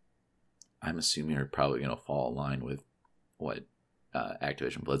I'm assuming are probably going to fall in line with what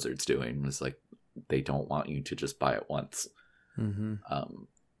Activision Blizzard's doing. It's like, they don't want you to just buy it once. Mm-hmm.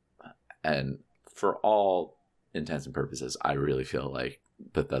 And for all intents and purposes, I really feel like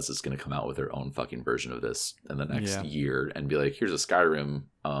Bethesda's going to come out with their own fucking version of this in the next year and be like, here's a Skyrim,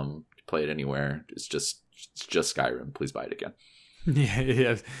 play it anywhere. It's just Skyrim. Please buy it again.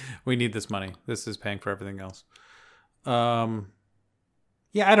 Yeah. We need this money. This is paying for everything else.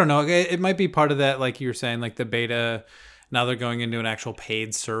 Yeah, I don't know. It might be part of that, like you were saying, like the beta. Now they're going into an actual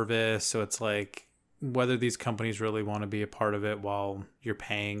paid service, so it's like whether these companies really want to be a part of it while you're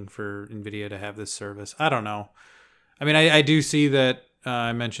paying for Nvidia to have this service. I don't know. I mean, I do see that.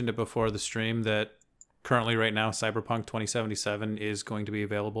 I mentioned it before the stream that currently, right now, Cyberpunk 2077 is going to be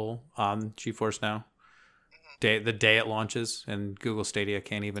available on GeForce Now. The day it launches, and Google Stadia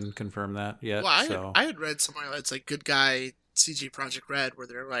can't even confirm that yet. Well, I had read somewhere that's like Good Guy CG Project Red, where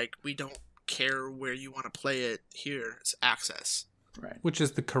they're like, we don't care where you want to play it. Here, it's access. Right. Which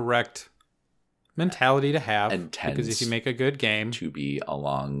is the correct mentality to have, And because if you make a good game, to be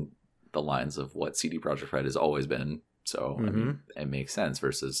along the lines of what CD Projekt Red has always been. So I mean, it makes sense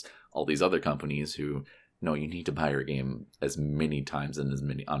versus all these other companies who no, you need to buy your game as many times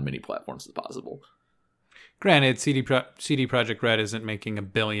and on many platforms as possible. granted, CD Projekt Red isn't making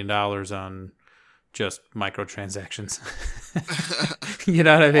 $1 billion on just microtransactions. You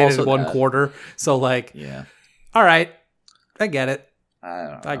know what I mean? Also In one that. quarter. So like, Yeah, all right, I get it. I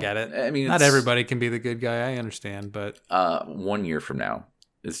don't know. I get it. I mean, Not it's- everybody can be the good guy. I understand, but 1 year from now,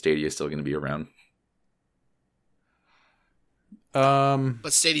 is Stadia still going to be around?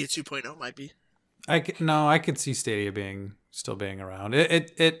 But Stadia 2.0 might be. I could see Stadia still being around.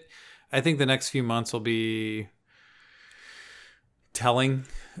 It I think the next few months will be telling,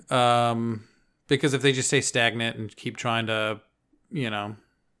 because if they just stay stagnant and keep trying to,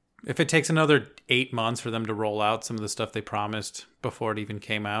 if it takes another 8 months for them to roll out some of the stuff they promised before it even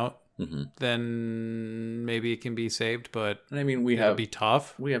came out, then maybe it can be saved. But And I mean, it'll be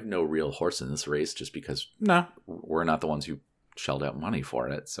tough. we have no real horse in this race just because No, we're not the ones who shelled out money for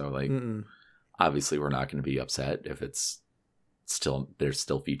it. So like, obviously we're not going to be upset if there's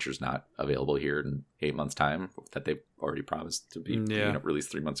still features not available here in 8 months' time that they've already promised to be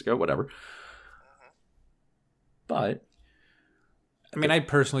released 3 months ago, whatever. But I mean, I'd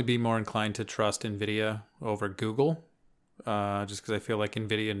personally be more inclined to trust NVIDIA over Google, just because I feel like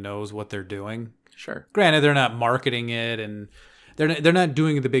NVIDIA knows what they're doing. sure. Granted, they're not marketing it, and they're not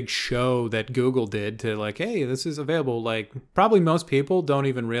doing the big show that Google did to like, hey, this is available. Like, probably most people don't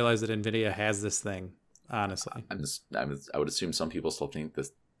even realize that NVIDIA has this thing, honestly. I would assume some people still think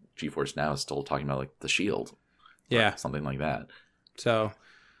this GeForce Now is still talking about like the Shield. Yeah. Something like that. So,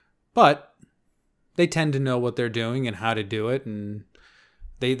 but they tend to know what they're doing and how to do it, and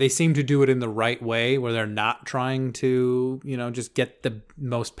they seem to do it in the right way where they're not trying to, just get the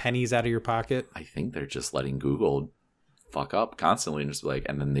most pennies out of your pocket. I think they're just letting Google fuck up constantly and just like,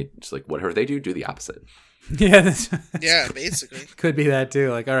 and then they just like, whatever they do the opposite. Yeah. Yeah, basically. Could be that too.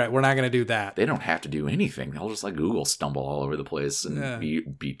 Like, all right, we're not going to do that. They don't have to do anything. They'll just let Google stumble all over the place and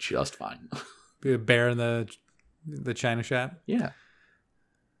be just fine. Be a bear in the China shop. Yeah.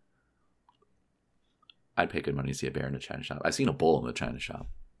 I'd pay good money to see a bear in a China shop. I've seen a bull in the China shop.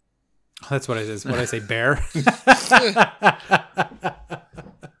 That's what I say. What I say, bear?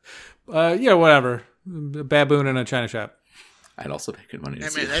 Yeah, whatever. A baboon in a China shop. I'd also pay good money to I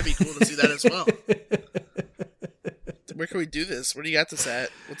see mean, that'd be cool to see that as well. Where can we do this? Where do you got this at?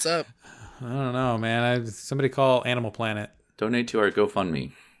 What's up? I don't know, man. Somebody call Animal Planet. Donate to our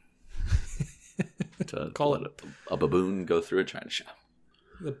GoFundMe. to Call let a baboon go through a China shop.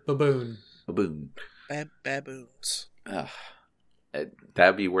 The baboon. Baboon. Baboons.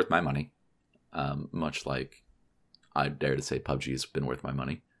 That'd be worth my money. Much like I dare to say PUBG has been worth my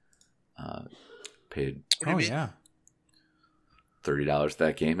money. Paid What do you mean? Yeah. $30 for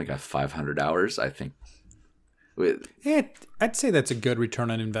that game. I got 500 hours. I think. Yeah, I'd say that's a good return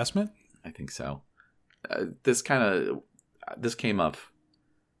on investment. I think so. This came up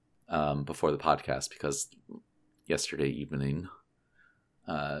before the podcast because yesterday evening,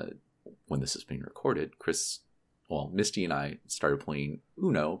 when this is being recorded, Misty and I started playing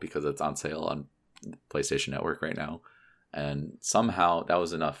Uno because it's on sale on PlayStation Network right now. And somehow that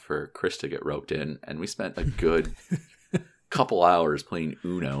was enough for Chris to get roped in, and we spent a good couple hours playing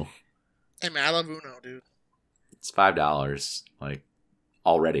Uno. Hey man, I love Uno, dude. It's $5. Like,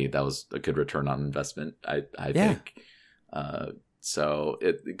 already that was a good return on investment, I think. So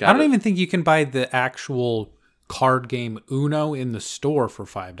it got. I don't even think you can buy the actual card game Uno in the store for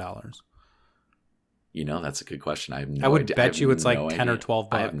 $5. That's a good question. I have no I would idea. bet you it's like no 10 or idea. 12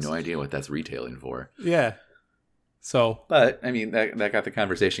 bucks. I have no idea what that's retailing for. Yeah. So, But I mean, that got the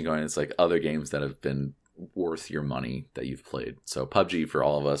conversation going. It's like other games that have been worth your money that you've played. So PUBG for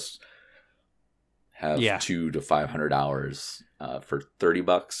all of us have 200 to 500 hours for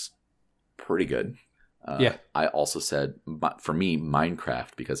 $30. Pretty good. I also said for me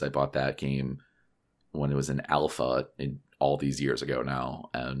Minecraft, because I bought that game when it was in alpha all these years ago now,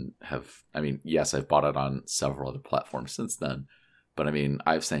 and yes, I've bought it on several other platforms since then, but I mean,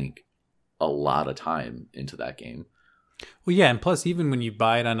 I've sank a lot of time into that game. Well, yeah, and plus, even when you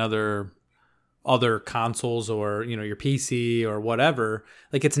buy it on other consoles or your PC or whatever,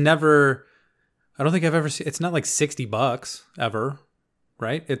 like it's never. I don't think I've ever seen. It's not like $60 ever,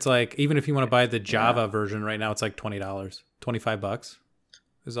 right? It's like even if you want to buy the Java version right now, it's like $20, $25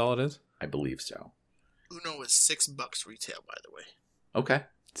 is all it is. I believe so. Uno is $6 retail, by the way. Okay.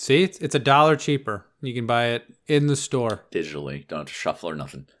 See, it's $1 cheaper. You can buy it in the store Digitally. Don't have to shuffle or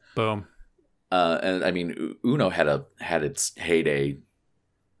nothing. Boom. And I mean, Uno had its heyday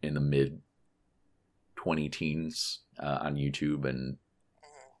in the mid 20 teens on YouTube and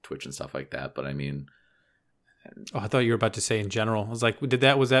Twitch and stuff like that. But I mean, I thought you were about to say in general. I was like,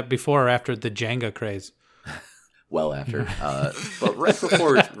 was that before or after the Jenga craze? Well after, but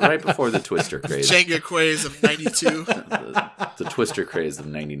right before the Twister craze. Jenga craze of 92. the Twister craze of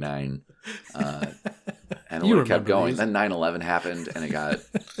 99. And it kept going. Then 9/11 happened, and it got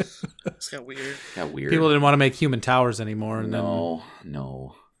weird. Got weird. People didn't want to make human towers anymore. And no.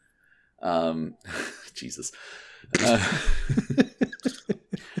 Jesus.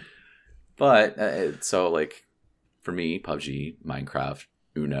 But so like for me, PUBG, Minecraft,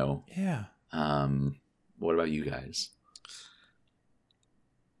 Uno. Yeah. What about you guys?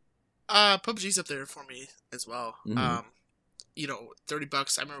 PUBG's up there for me as well. $30.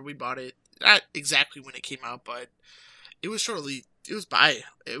 I remember we bought it not exactly when it came out, but it was still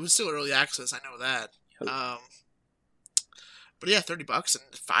early access. I know that. Yep. But yeah, $30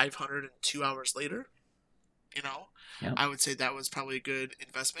 and 502 hours later, Yep. I would say that was probably a good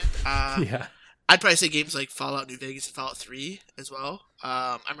investment. Yeah. I'd probably say games like Fallout New Vegas and Fallout 3 as well.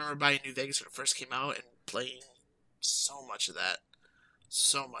 I remember buying New Vegas when it first came out and playing so much of that.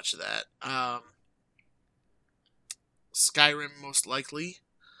 Skyrim, most likely.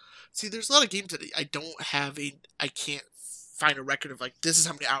 See, there's a lot of games that I can't find a record of, like, this is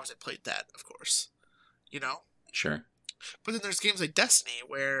how many hours I played that, of course. Sure. But then there's games like Destiny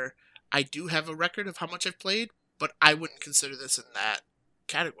where I do have a record of how much I've played, but I wouldn't consider this in that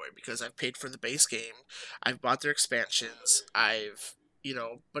category because I've paid for the base game, I've bought their expansions,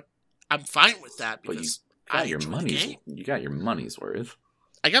 but I'm fine with that because you got your money's worth.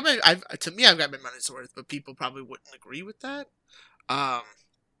 I've got my money's worth, but people probably wouldn't agree with that. I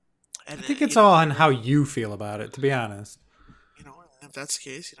think it's all on how you feel about it, to be honest. If that's the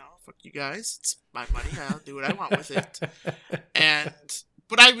case, fuck you guys. It's my money. I'll do what I want with it.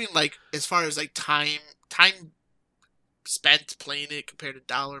 But I mean, like, as far as like time spent playing it compared to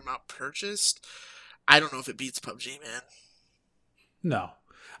dollar amount purchased, I don't know if it beats PUBG, man. No,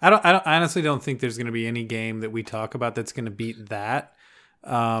 I honestly don't think there's going to be any game that we talk about that's going to beat that.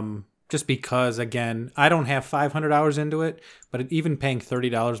 Just because, again, I don't have 500 hours into it, but even paying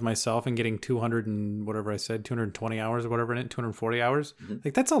 $30 myself and getting 220 hours or whatever in it, 240 hours,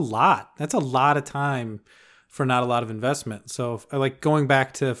 like that's a lot. That's a lot of time for not a lot of investment. So like going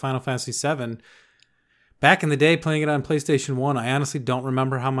back to Final Fantasy VII, back in the day playing it on PlayStation 1, I honestly don't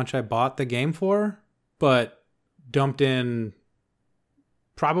remember how much I bought the game for, but dumped in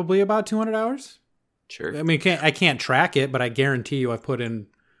probably about 200 hours. Sure. I mean, I can't track it, but I guarantee you I've put in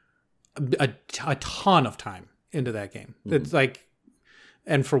a ton of time into that game. It's like,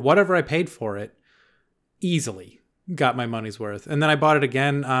 and for whatever I paid for it, easily got my money's worth. And then I bought it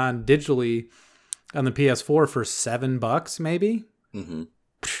again digitally on the PS4 for $7 maybe. Mm-hmm.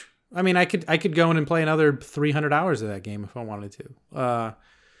 I mean, I could go in and play another 300 hours of that game if I wanted to.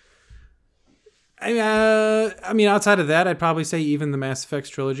 I mean, outside of that, I'd probably say even the Mass Effect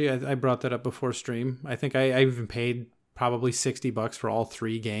trilogy. I brought that up before stream. I think I even paid probably $60 for all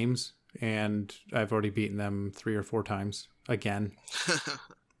 3 games, and I've already beaten them 3 or 4 times again.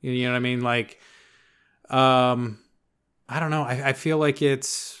 You know what I mean? Like, I don't know. I feel like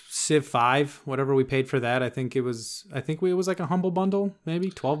it's Civ 5, whatever we paid for that. I think it was like a humble bundle, maybe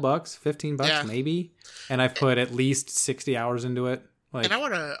 $12, $15 maybe. And I've put at least 60 hours into it. Like, and I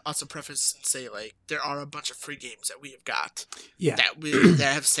want to also preface and say, like, there are a bunch of free games that we have got. Yeah. That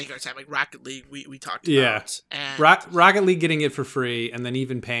have taken our time. Like Rocket League, we talked about. And Rocket League getting it for free, and then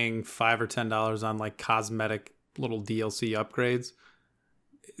even paying $5 or $10 on, like, cosmetic little DLC upgrades.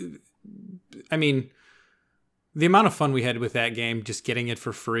 I mean, the amount of fun we had with that game, just getting it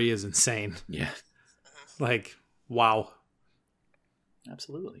for free is insane. Yeah. Like, wow.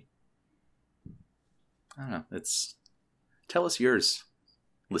 Absolutely. I don't know. Tell us yours,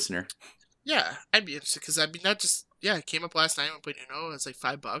 listener. Yeah, I'd be interested because not just it came up last night when we played Uno. It's like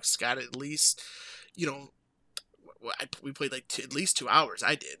 $5. Got at least, we played like at least 2 hours.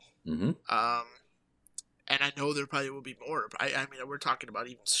 I did. Mm-hmm. and I know there probably will be more. I mean, we're talking about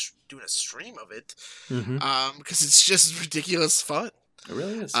even doing a stream of it, Mm-hmm. because it's just ridiculous fun. It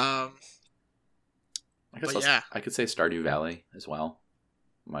really is. I guess I could say Stardew Valley as well.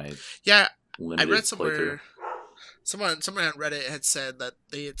 My I limited read playthrough. someone on Reddit had said that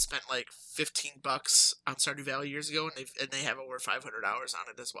they had spent like $15 on Stardew Valley years ago, and they have over 500 hours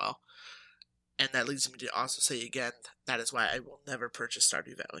on it as well. And that leads me to also say again, that is why I will never purchase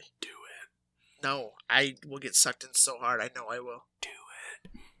Stardew Valley. Do it. No, I will get sucked in so hard. I know I will. Do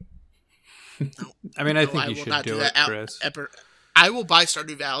it. No, I mean, I no, think I you will should not do do it, that Chris. ever. I will buy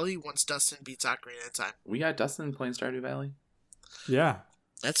Stardew Valley once Dustin beats Ocarina of Time. We got Dustin playing Stardew Valley. Yeah.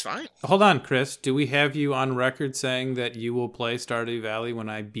 That's fine. Hold on, Chris. Do we have you on record saying that you will play Stardew Valley when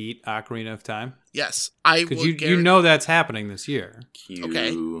I beat Ocarina of Time? Yes, I will. Because you know that's happening this year. Cue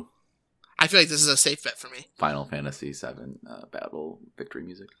Okay. I feel like this is a safe bet for me. Final Fantasy VII battle victory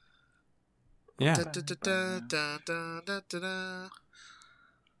music. Yeah. Da, da, da, da, da, da, da, da.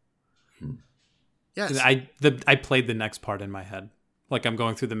 Yes. I played the next part in my head. Like I'm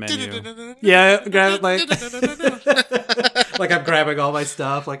going through the menu. Yeah, grab it like like I'm grabbing all my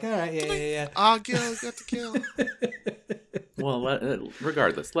stuff. Like, all right, yeah. Ah, Gil, got the kill. Well,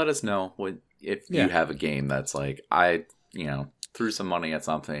 regardless, let us know if you have a game that's like I threw some money at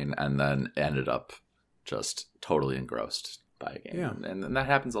something and then ended up just totally engrossed by a game. Yeah. And that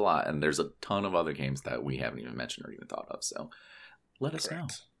happens a lot. And there's a ton of other games that we haven't even mentioned or even thought of. So let us know.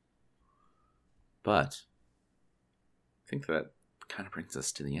 But I think that kind of brings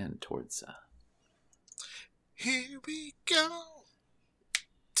us to the end towards Here we go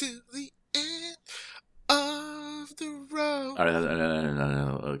to the end of the road.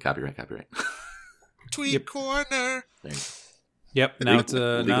 Oh, no. Copyright. Tweet corner. There you go. Yep. Now it's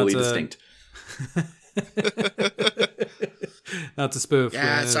a legally distinct. Now it's a spoof.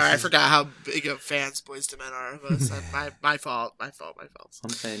 Yeah, sorry, I forgot how big of fans Boyz II Men are of us. My fault. Some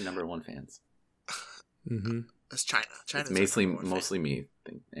say number one fans. Mm-hmm. That's China. China's It's mostly me.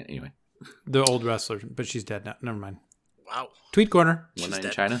 Anyway, The old wrestler, but she's dead now. Never mind. Wow. Tweet corner. one night in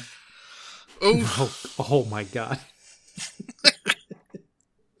dead. China. Oh my god.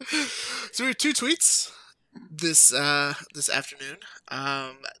 So we have 2 tweets this afternoon.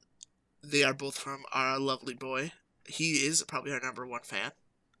 They are both from our lovely boy. He is probably our number 1 fan.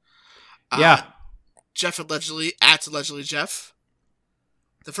 Yeah. Jeff allegedly Jeff.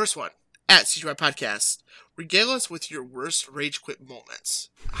 The first one at CGY Podcast. Regale us with your worst rage quit moments.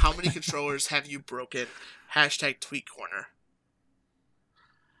 How many controllers have you broken? # tweet corner.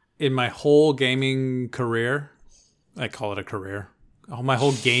 In my whole gaming career, I call it a career. My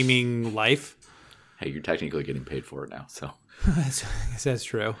whole gaming life. Hey, you're technically getting paid for it now, so I guess that's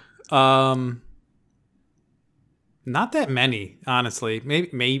true. Not that many, honestly.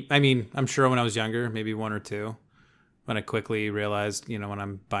 Maybe. I mean, I'm sure when I was younger, maybe 1 or 2. When I quickly realized, when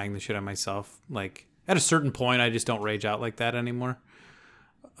I'm buying the shit on myself, like at a certain point, I just don't rage out like that anymore.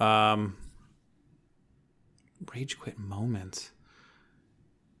 Rage quit moments.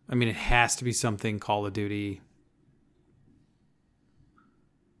 I mean, it has to be something Call of Duty.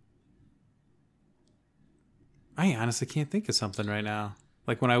 I honestly can't think of something right now.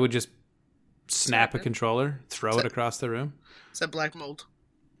 Like when I would just snap a controller, throw it across the room. Is that black mold?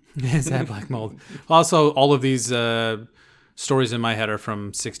 Is that black mold? Also, all of these stories in my head are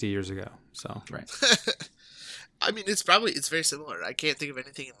from 60 years ago. So right. I mean, it's very similar. I can't think of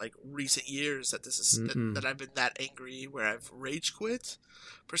anything in like recent years that that I've been that angry where I've rage quit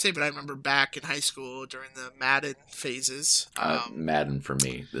per se. But I remember back in high school during the Madden phases. Madden for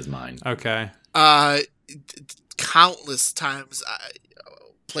me is mine. okay. Countless times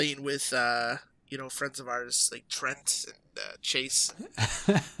playing with friends of ours like Trent and Chase.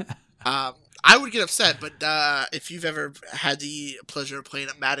 I would get upset, but if you've ever had the pleasure of playing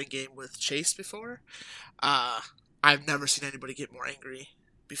a Madden game with Chase before, I've never seen anybody get more angry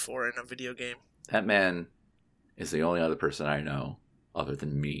before in a video game. That man is the only other person I know, other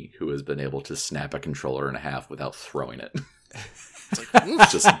than me, who has been able to snap a controller in half without throwing it. It's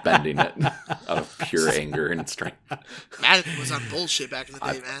like, Just bending it out of pure anger and strength. Madden was on bullshit back in the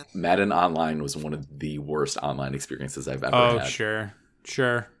day, man. Madden Online was one of the worst online experiences I've ever had.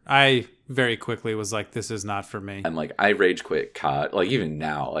 Sure. I very quickly was like, this is not for me. And like, I rage quit COD. Like, even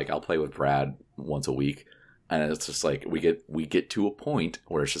now, like, I'll play with Brad once a week. And it's just like we get to a point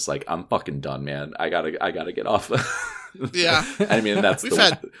where it's just like I'm fucking done, man. I gotta get off. Yeah. I mean that's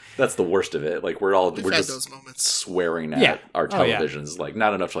the worst of it. Like we're just those moments. swearing at our televisions. Like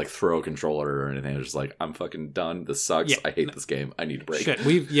not enough to like throw a controller or anything. It's just like I'm fucking done. This sucks. I hate this game. I need a break. Shit,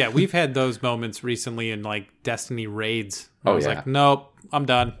 we've had those moments recently in like Destiny raids. I was like, nope, I'm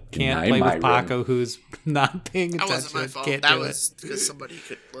done. Can't play with Paco, who's not paying attention. That wasn't my fault. Can't that do was because somebody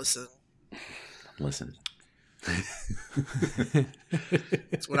could listen.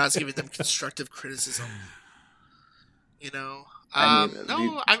 It's when I was giving them constructive criticism. You know,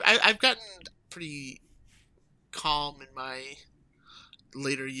 I've gotten pretty calm in my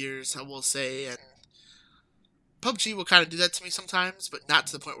later years, I will say, and PUBG will kind of do that to me sometimes, but not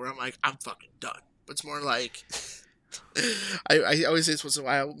to the point where I'm like, I'm fucking done. But it's more like, I always say this once in a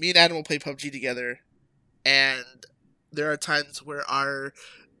while, me and Adam will play PUBG together, and there are times where our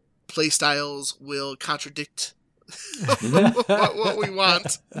play styles will contradict what we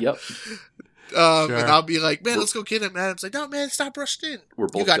want. Yep. And I'll be like, man, let's go get him. Adam's like, no, man, stop rushed in. We're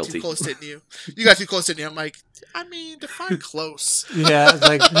both You got guilty. too close, didn't you? You got too close, didn't you? I'm like, I mean, define close. Yeah, it's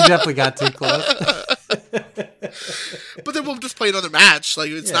like, you definitely got too close. But then we'll just play another match. Like,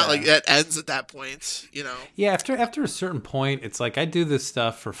 it's not like that ends at that point, you know? Yeah, after a certain point, it's like I do this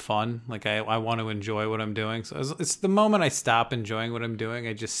stuff for fun. Like, I want to enjoy what I'm doing. So it's the moment I stop enjoying what I'm doing,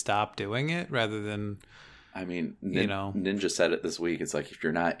 I just stop doing it rather than... I mean, you know, Ninja said it this week. It's like, if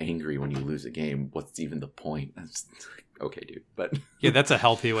you're not angry when you lose a game, what's even the point? That's, okay, dude. But yeah, that's a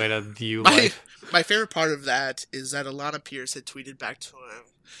healthy way to view life. My favorite part of that is that Alana Pierce had tweeted back to him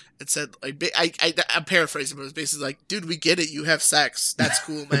and said, like, I'm paraphrasing, but it was basically like, dude, we get it. You have sex. That's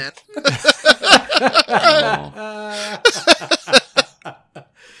cool, man.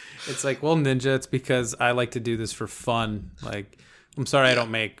 It's like, well, Ninja, it's because I like to do this for fun. Like, I'm sorry I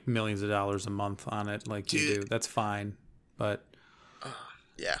don't make millions of dollars a month on it like you do. That's fine. But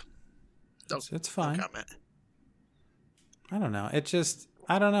yeah. It's fine. Don't comment. I don't know. It just,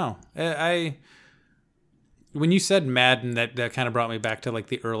 I don't know. When you said Madden, that kind of brought me back to like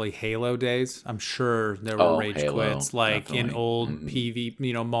the early Halo days. I'm sure there were rage Halo, quits, like definitely. in old PV,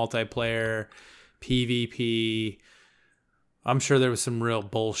 multiplayer, PvP. I'm sure there was some real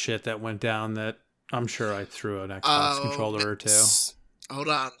bullshit that went down that I'm sure I threw an Xbox controller or two. Hold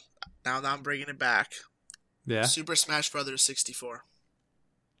on. Now I'm bringing it back. Yeah. Super Smash Brothers 64.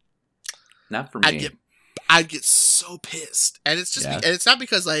 not for me. I'd get so pissed, and it's just and it's not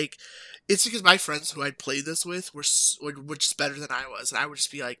because like it's because my friends who I'd played this with were just better than I was, and I would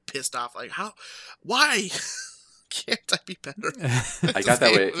just be like pissed off, like why can't I be better? I got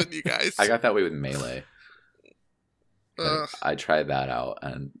that way than you guys. I got that way with Melee. I tried that out,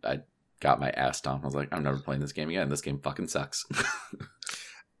 and I got my ass stomped. I was like, I'm never playing this game again. This game fucking sucks.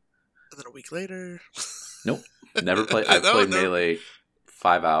 And then a week later, nope, never played. I played Melee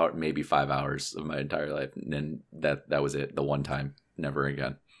 5 hours, maybe 5 hours of my entire life, and then that was it. The one time, never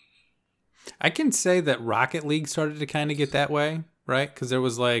again. I can say that Rocket League started to kind of get that way, right? Because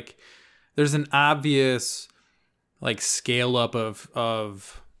there's an obvious like scale up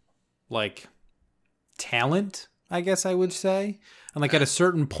of like talent, I guess I would say. And like at a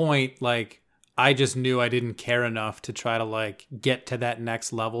certain point, like I just knew I didn't care enough to try to like get to that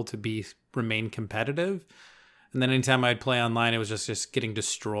next level to remain competitive. And then anytime I'd play online, it was just getting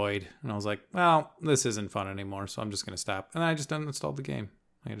destroyed. And I was like, well, this isn't fun anymore, so I'm just going to stop. And I just uninstalled the game.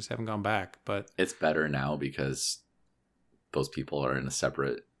 I just haven't gone back. But it's better now because those people are in a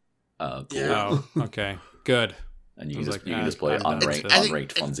separate pool. Oh, okay. Good. And you can just play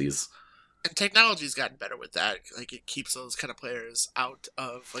unranked funsies. And technology's gotten better with that. Like it keeps those kind of players out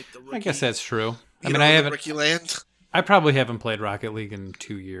of like the rookie. I guess that's true. I haven't rookie land. I probably haven't played Rocket League in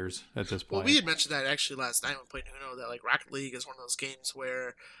 2 years at this point. Well, we had mentioned that actually last night when playing Uno, that like Rocket League is one of those games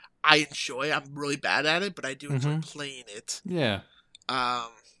where I enjoy. I'm really bad at it, but I do enjoy playing it. Yeah.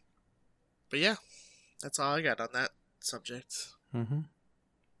 But yeah, that's all I got on that subject. Mm-hmm.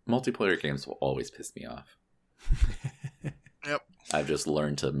 Multiplayer games will always piss me off. Yep. I've just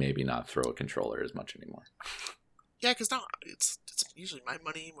learned to maybe not throw a controller as much anymore. Yeah, because now it's usually my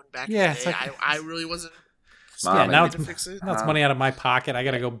money. When back in the day, like, I really wasn't. Now it's money out of my pocket. I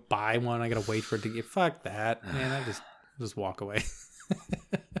gotta go buy one. I gotta wait for it to get. Fuck that, man. I just walk away.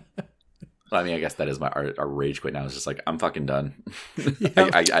 Well, I mean, I guess that is our rage quit now. It's just like, I'm fucking done.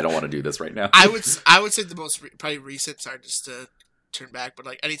 I don't want to do this right now. I would say the most probably recent. Sorry, just to turn back, but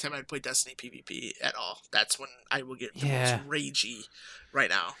like anytime I play Destiny PvP at all, that's when I will get the most ragey right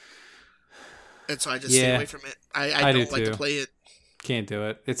now. And so I just stay away from it. I don't like to play it. Can't do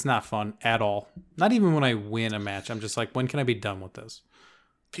it. It's not fun at all. Not even when I win a match. I'm just like, when can I be done with this?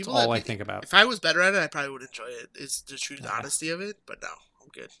 People all that- I think about. If I was better at it, I probably would enjoy it. It's the true honesty of it, but no, I'm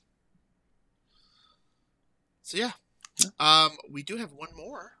good. So yeah, we do have one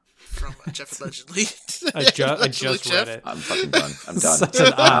more from Jeff Allegedly. I just read it. I'm fucking done. I'm done. Such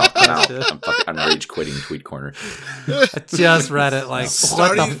an odd I'm out. question. I'm rage quitting Tweet Corner. I just read it. Like,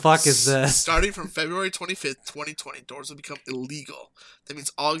 what the fuck is this? Starting from February 25th, 2020, doors will become illegal. That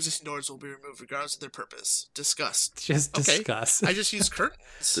means all existing doors will be removed regardless of their purpose. Discussed. Just Okay. discuss. I just used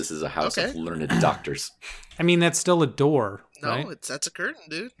curtains. This is a house Okay. of learned doctors. I mean, that's still a door, No, right? that's a curtain,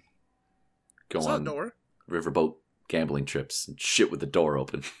 dude. Go It's not a on door. riverboat gambling trips and shit with the door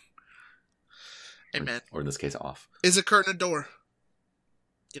open. Hey, man. Or in this case, off. Is a curtain a door?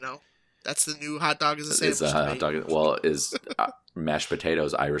 You know? That's the new hot dog is a sandwich. Is a hot debate. dog. Well, is mashed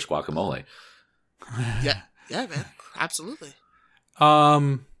potatoes Irish guacamole? Yeah, man. Absolutely.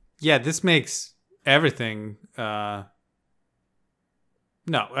 Yeah, this makes everything. No,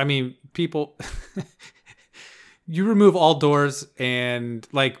 I mean, people. You remove all doors, and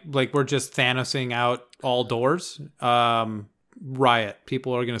like we're just Thanosing out all doors. Riot.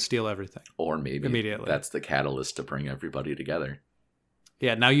 People are gonna steal everything. Or maybe Immediately. that's the catalyst to bring everybody together.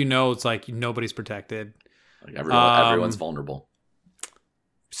 Yeah, now you know it's like nobody's protected. Like everyone's vulnerable.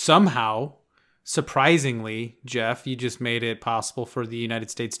 Somehow, surprisingly, Jeff, you just made it possible for the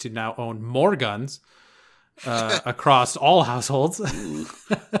United States to now own more guns across all households. Ooh.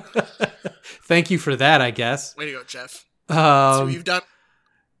 Thank you for that, I guess. Way to go, Jeff. So you've done.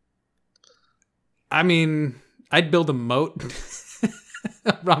 I mean, I'd build a moat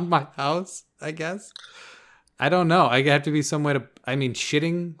around my house, I guess. I don't know. I have to be some way to. I mean,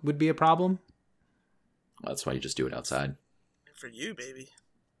 shitting would be a problem. That's why you just do it outside. For you, baby.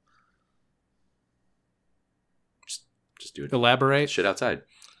 Just do it. Elaborate. Shit outside.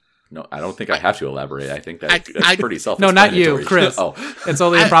 No, I don't think I have to elaborate. I think that's pretty self-explanatory. No, not you, Chris. Oh, It's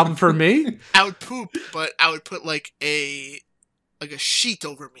only a problem for me. I would poop, but I would put like a sheet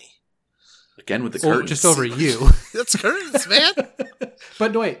over me. again with the Or curtains. just over you. That's curtains, man.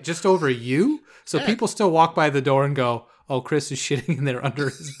 But wait, just over you? So Yeah. people still walk by the door and go, oh, Chris is shitting in there under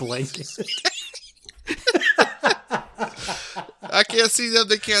his blanket. I can't see them.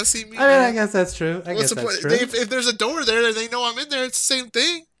 They can't see me. I mean, I man. guess that's true. I What's guess the that's point? true. If there's a door there and they know I'm in there, it's the same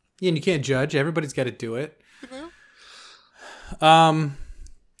thing. Yeah, and you can't judge. Everybody's got to do it. You know?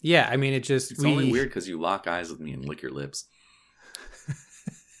 Yeah, I mean, it just... It's only weird because you lock eyes with me and lick your lips.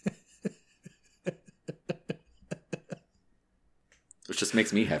 Which just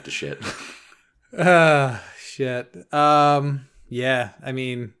makes me have to shit. Shit. Yeah, I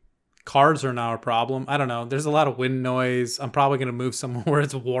mean, cars are now a problem. I don't know. There's a lot of wind noise. I'm probably going to move somewhere where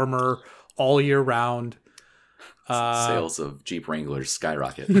it's warmer all year round. Sales of Jeep Wranglers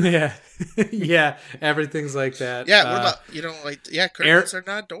skyrocket. Yeah. Yeah, everything's like that. Yeah, what about, curtains are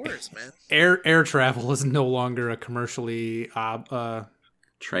not doors, man. Air travel is no longer a commercially...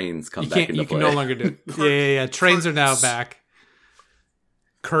 Trains come back into you play. can no longer do... Yeah. Trains are now Curtains. back.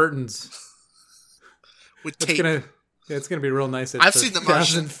 Curtains. With It's tape. it's gonna be real nice at I've seen The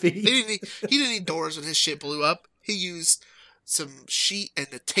Martian. 1,000 feet. He didn't need doors when his shit blew up. He used some sheet and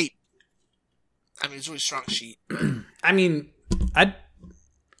the tape. I mean, it's a really strong sheet. I mean,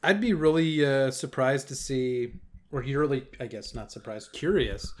 I'd be really surprised to see, or really, I guess not surprised,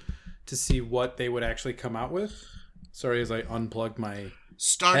 curious to see what they would actually come out with. Sorry, as I unplugged my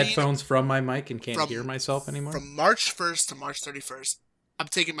Starting headphones from my mic and can't from- hear myself anymore. from March 1st to March 31st, I'm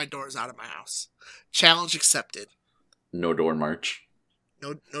taking my doors out of my house. Challenge accepted. No door march.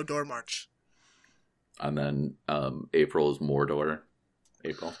 No door march. And then April is more door.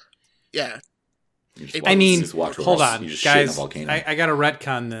 April. Yeah. You just I mean, you just watch hold where on, you just shit in a guys. volcano. I got to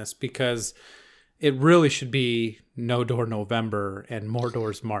retcon this because it really should be No Door November and More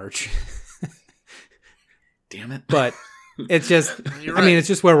Doors March. Damn it. But it's just, You're I mean, right. it's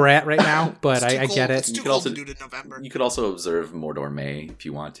just where we're at right now. But It's too I cold. get It's it. too You could cold also- to do it in November. You could also observe Mordor May if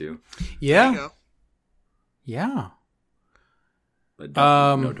you want to. There you Yeah, go. yeah. But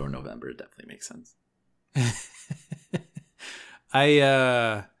No Door November definitely makes sense.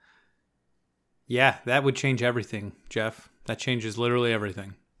 Yeah, that would change everything, Jeff. That changes literally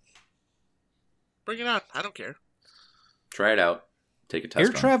everything. Bring it on. I don't care. Try it out. Take a test Air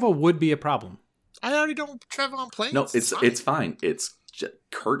run. travel would be a problem. I already don't travel on planes. No, it's fine. It's just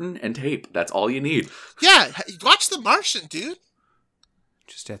curtain and tape. That's all you need. Yeah, watch The Martian, dude.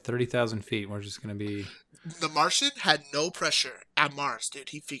 Just at 30,000 feet, we're just going to be... The Martian had no pressure at Mars, dude.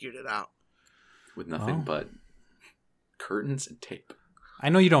 He figured it out. With nothing Oh. but curtains and tape. I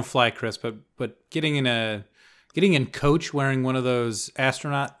know you don't fly, Chris, but getting in coach wearing one of those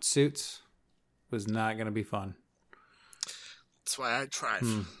astronaut suits was not going to be fun. That's why I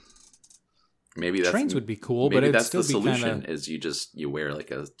drive. Maybe that's Trains would be cool, maybe but it'd that's still the be solution. kind of Is you wear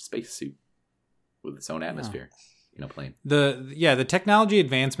like a spacesuit with its own atmosphere in a plane. the technology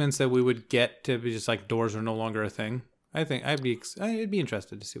advancements that we would get to be just like doors are no longer a thing. I think I'd be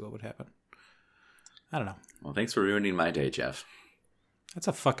interested to see what would happen. I don't know. Well, thanks for ruining my day, Jeff. That's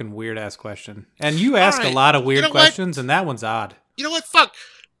a fucking weird ass question, and you ask right. a lot of weird questions, What? and that one's odd. You know what? Fuck.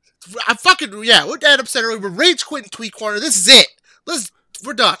 I'm fucking We're Adam Center. We're rage quitting Tweet Corner. This is it.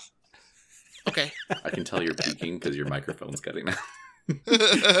 We're done. Okay. I can tell you're peaking because your microphone's cutting out.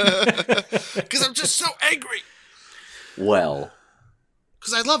 Because I'm just so angry. Well,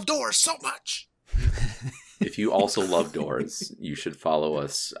 because I love doors so much. if you also love doors, you should follow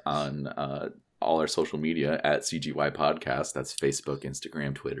us on all our social media at CGY Podcast. That's Facebook,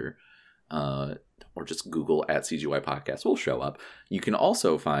 Instagram, Twitter, or just Google at CGY Podcast. We'll show up. You can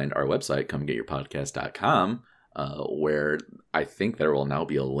also find our website, comegetyourpodcast.com, where I think there will now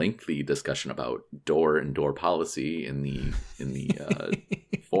be a lengthy discussion about door and door policy in the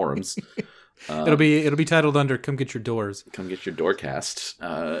forums. It'll be titled under "Come Get Your Doors." Come get your Doorcast,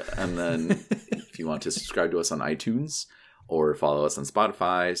 and then if you want to subscribe to us on iTunes or follow us on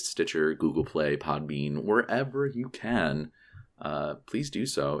Spotify, Stitcher, Google Play, Podbean, wherever you can, please do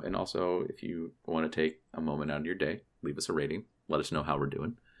so. And also, if you want to take a moment out of your day, leave us a rating. Let us know how we're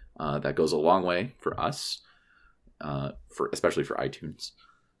doing. That goes a long way for us, especially for iTunes.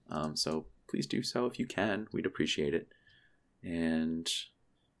 So please do so if you can. We'd appreciate it. And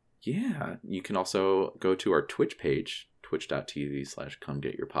yeah, you can also go to our Twitch page,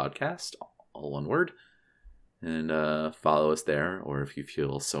 twitch.tv/comegetyourpodcast, all one word, and follow us there. Or if you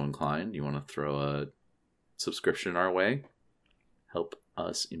feel so inclined, you want to throw a subscription our way, help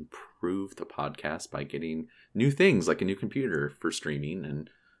us improve the podcast by getting new things like a new computer for streaming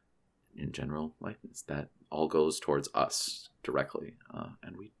and in general likeness. That all goes towards us directly,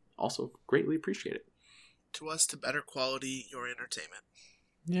 and we also greatly appreciate it. To us, to better quality your entertainment.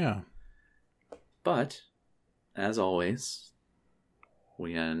 Yeah. But, as always,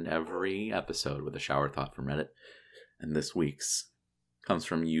 we end every episode with a shower thought from Reddit. And this week's comes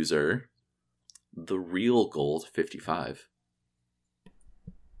from user The Real Gold 55.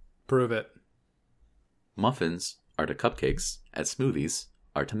 Prove it. Muffins are to cupcakes as smoothies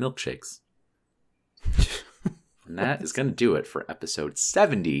are to milkshakes. And that is going to do it for episode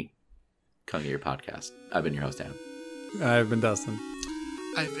 70, Come Get Your Podcast. I've been your host, Adam. I've been Dustin.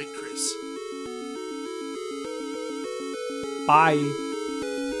 I've been Chris. Bye.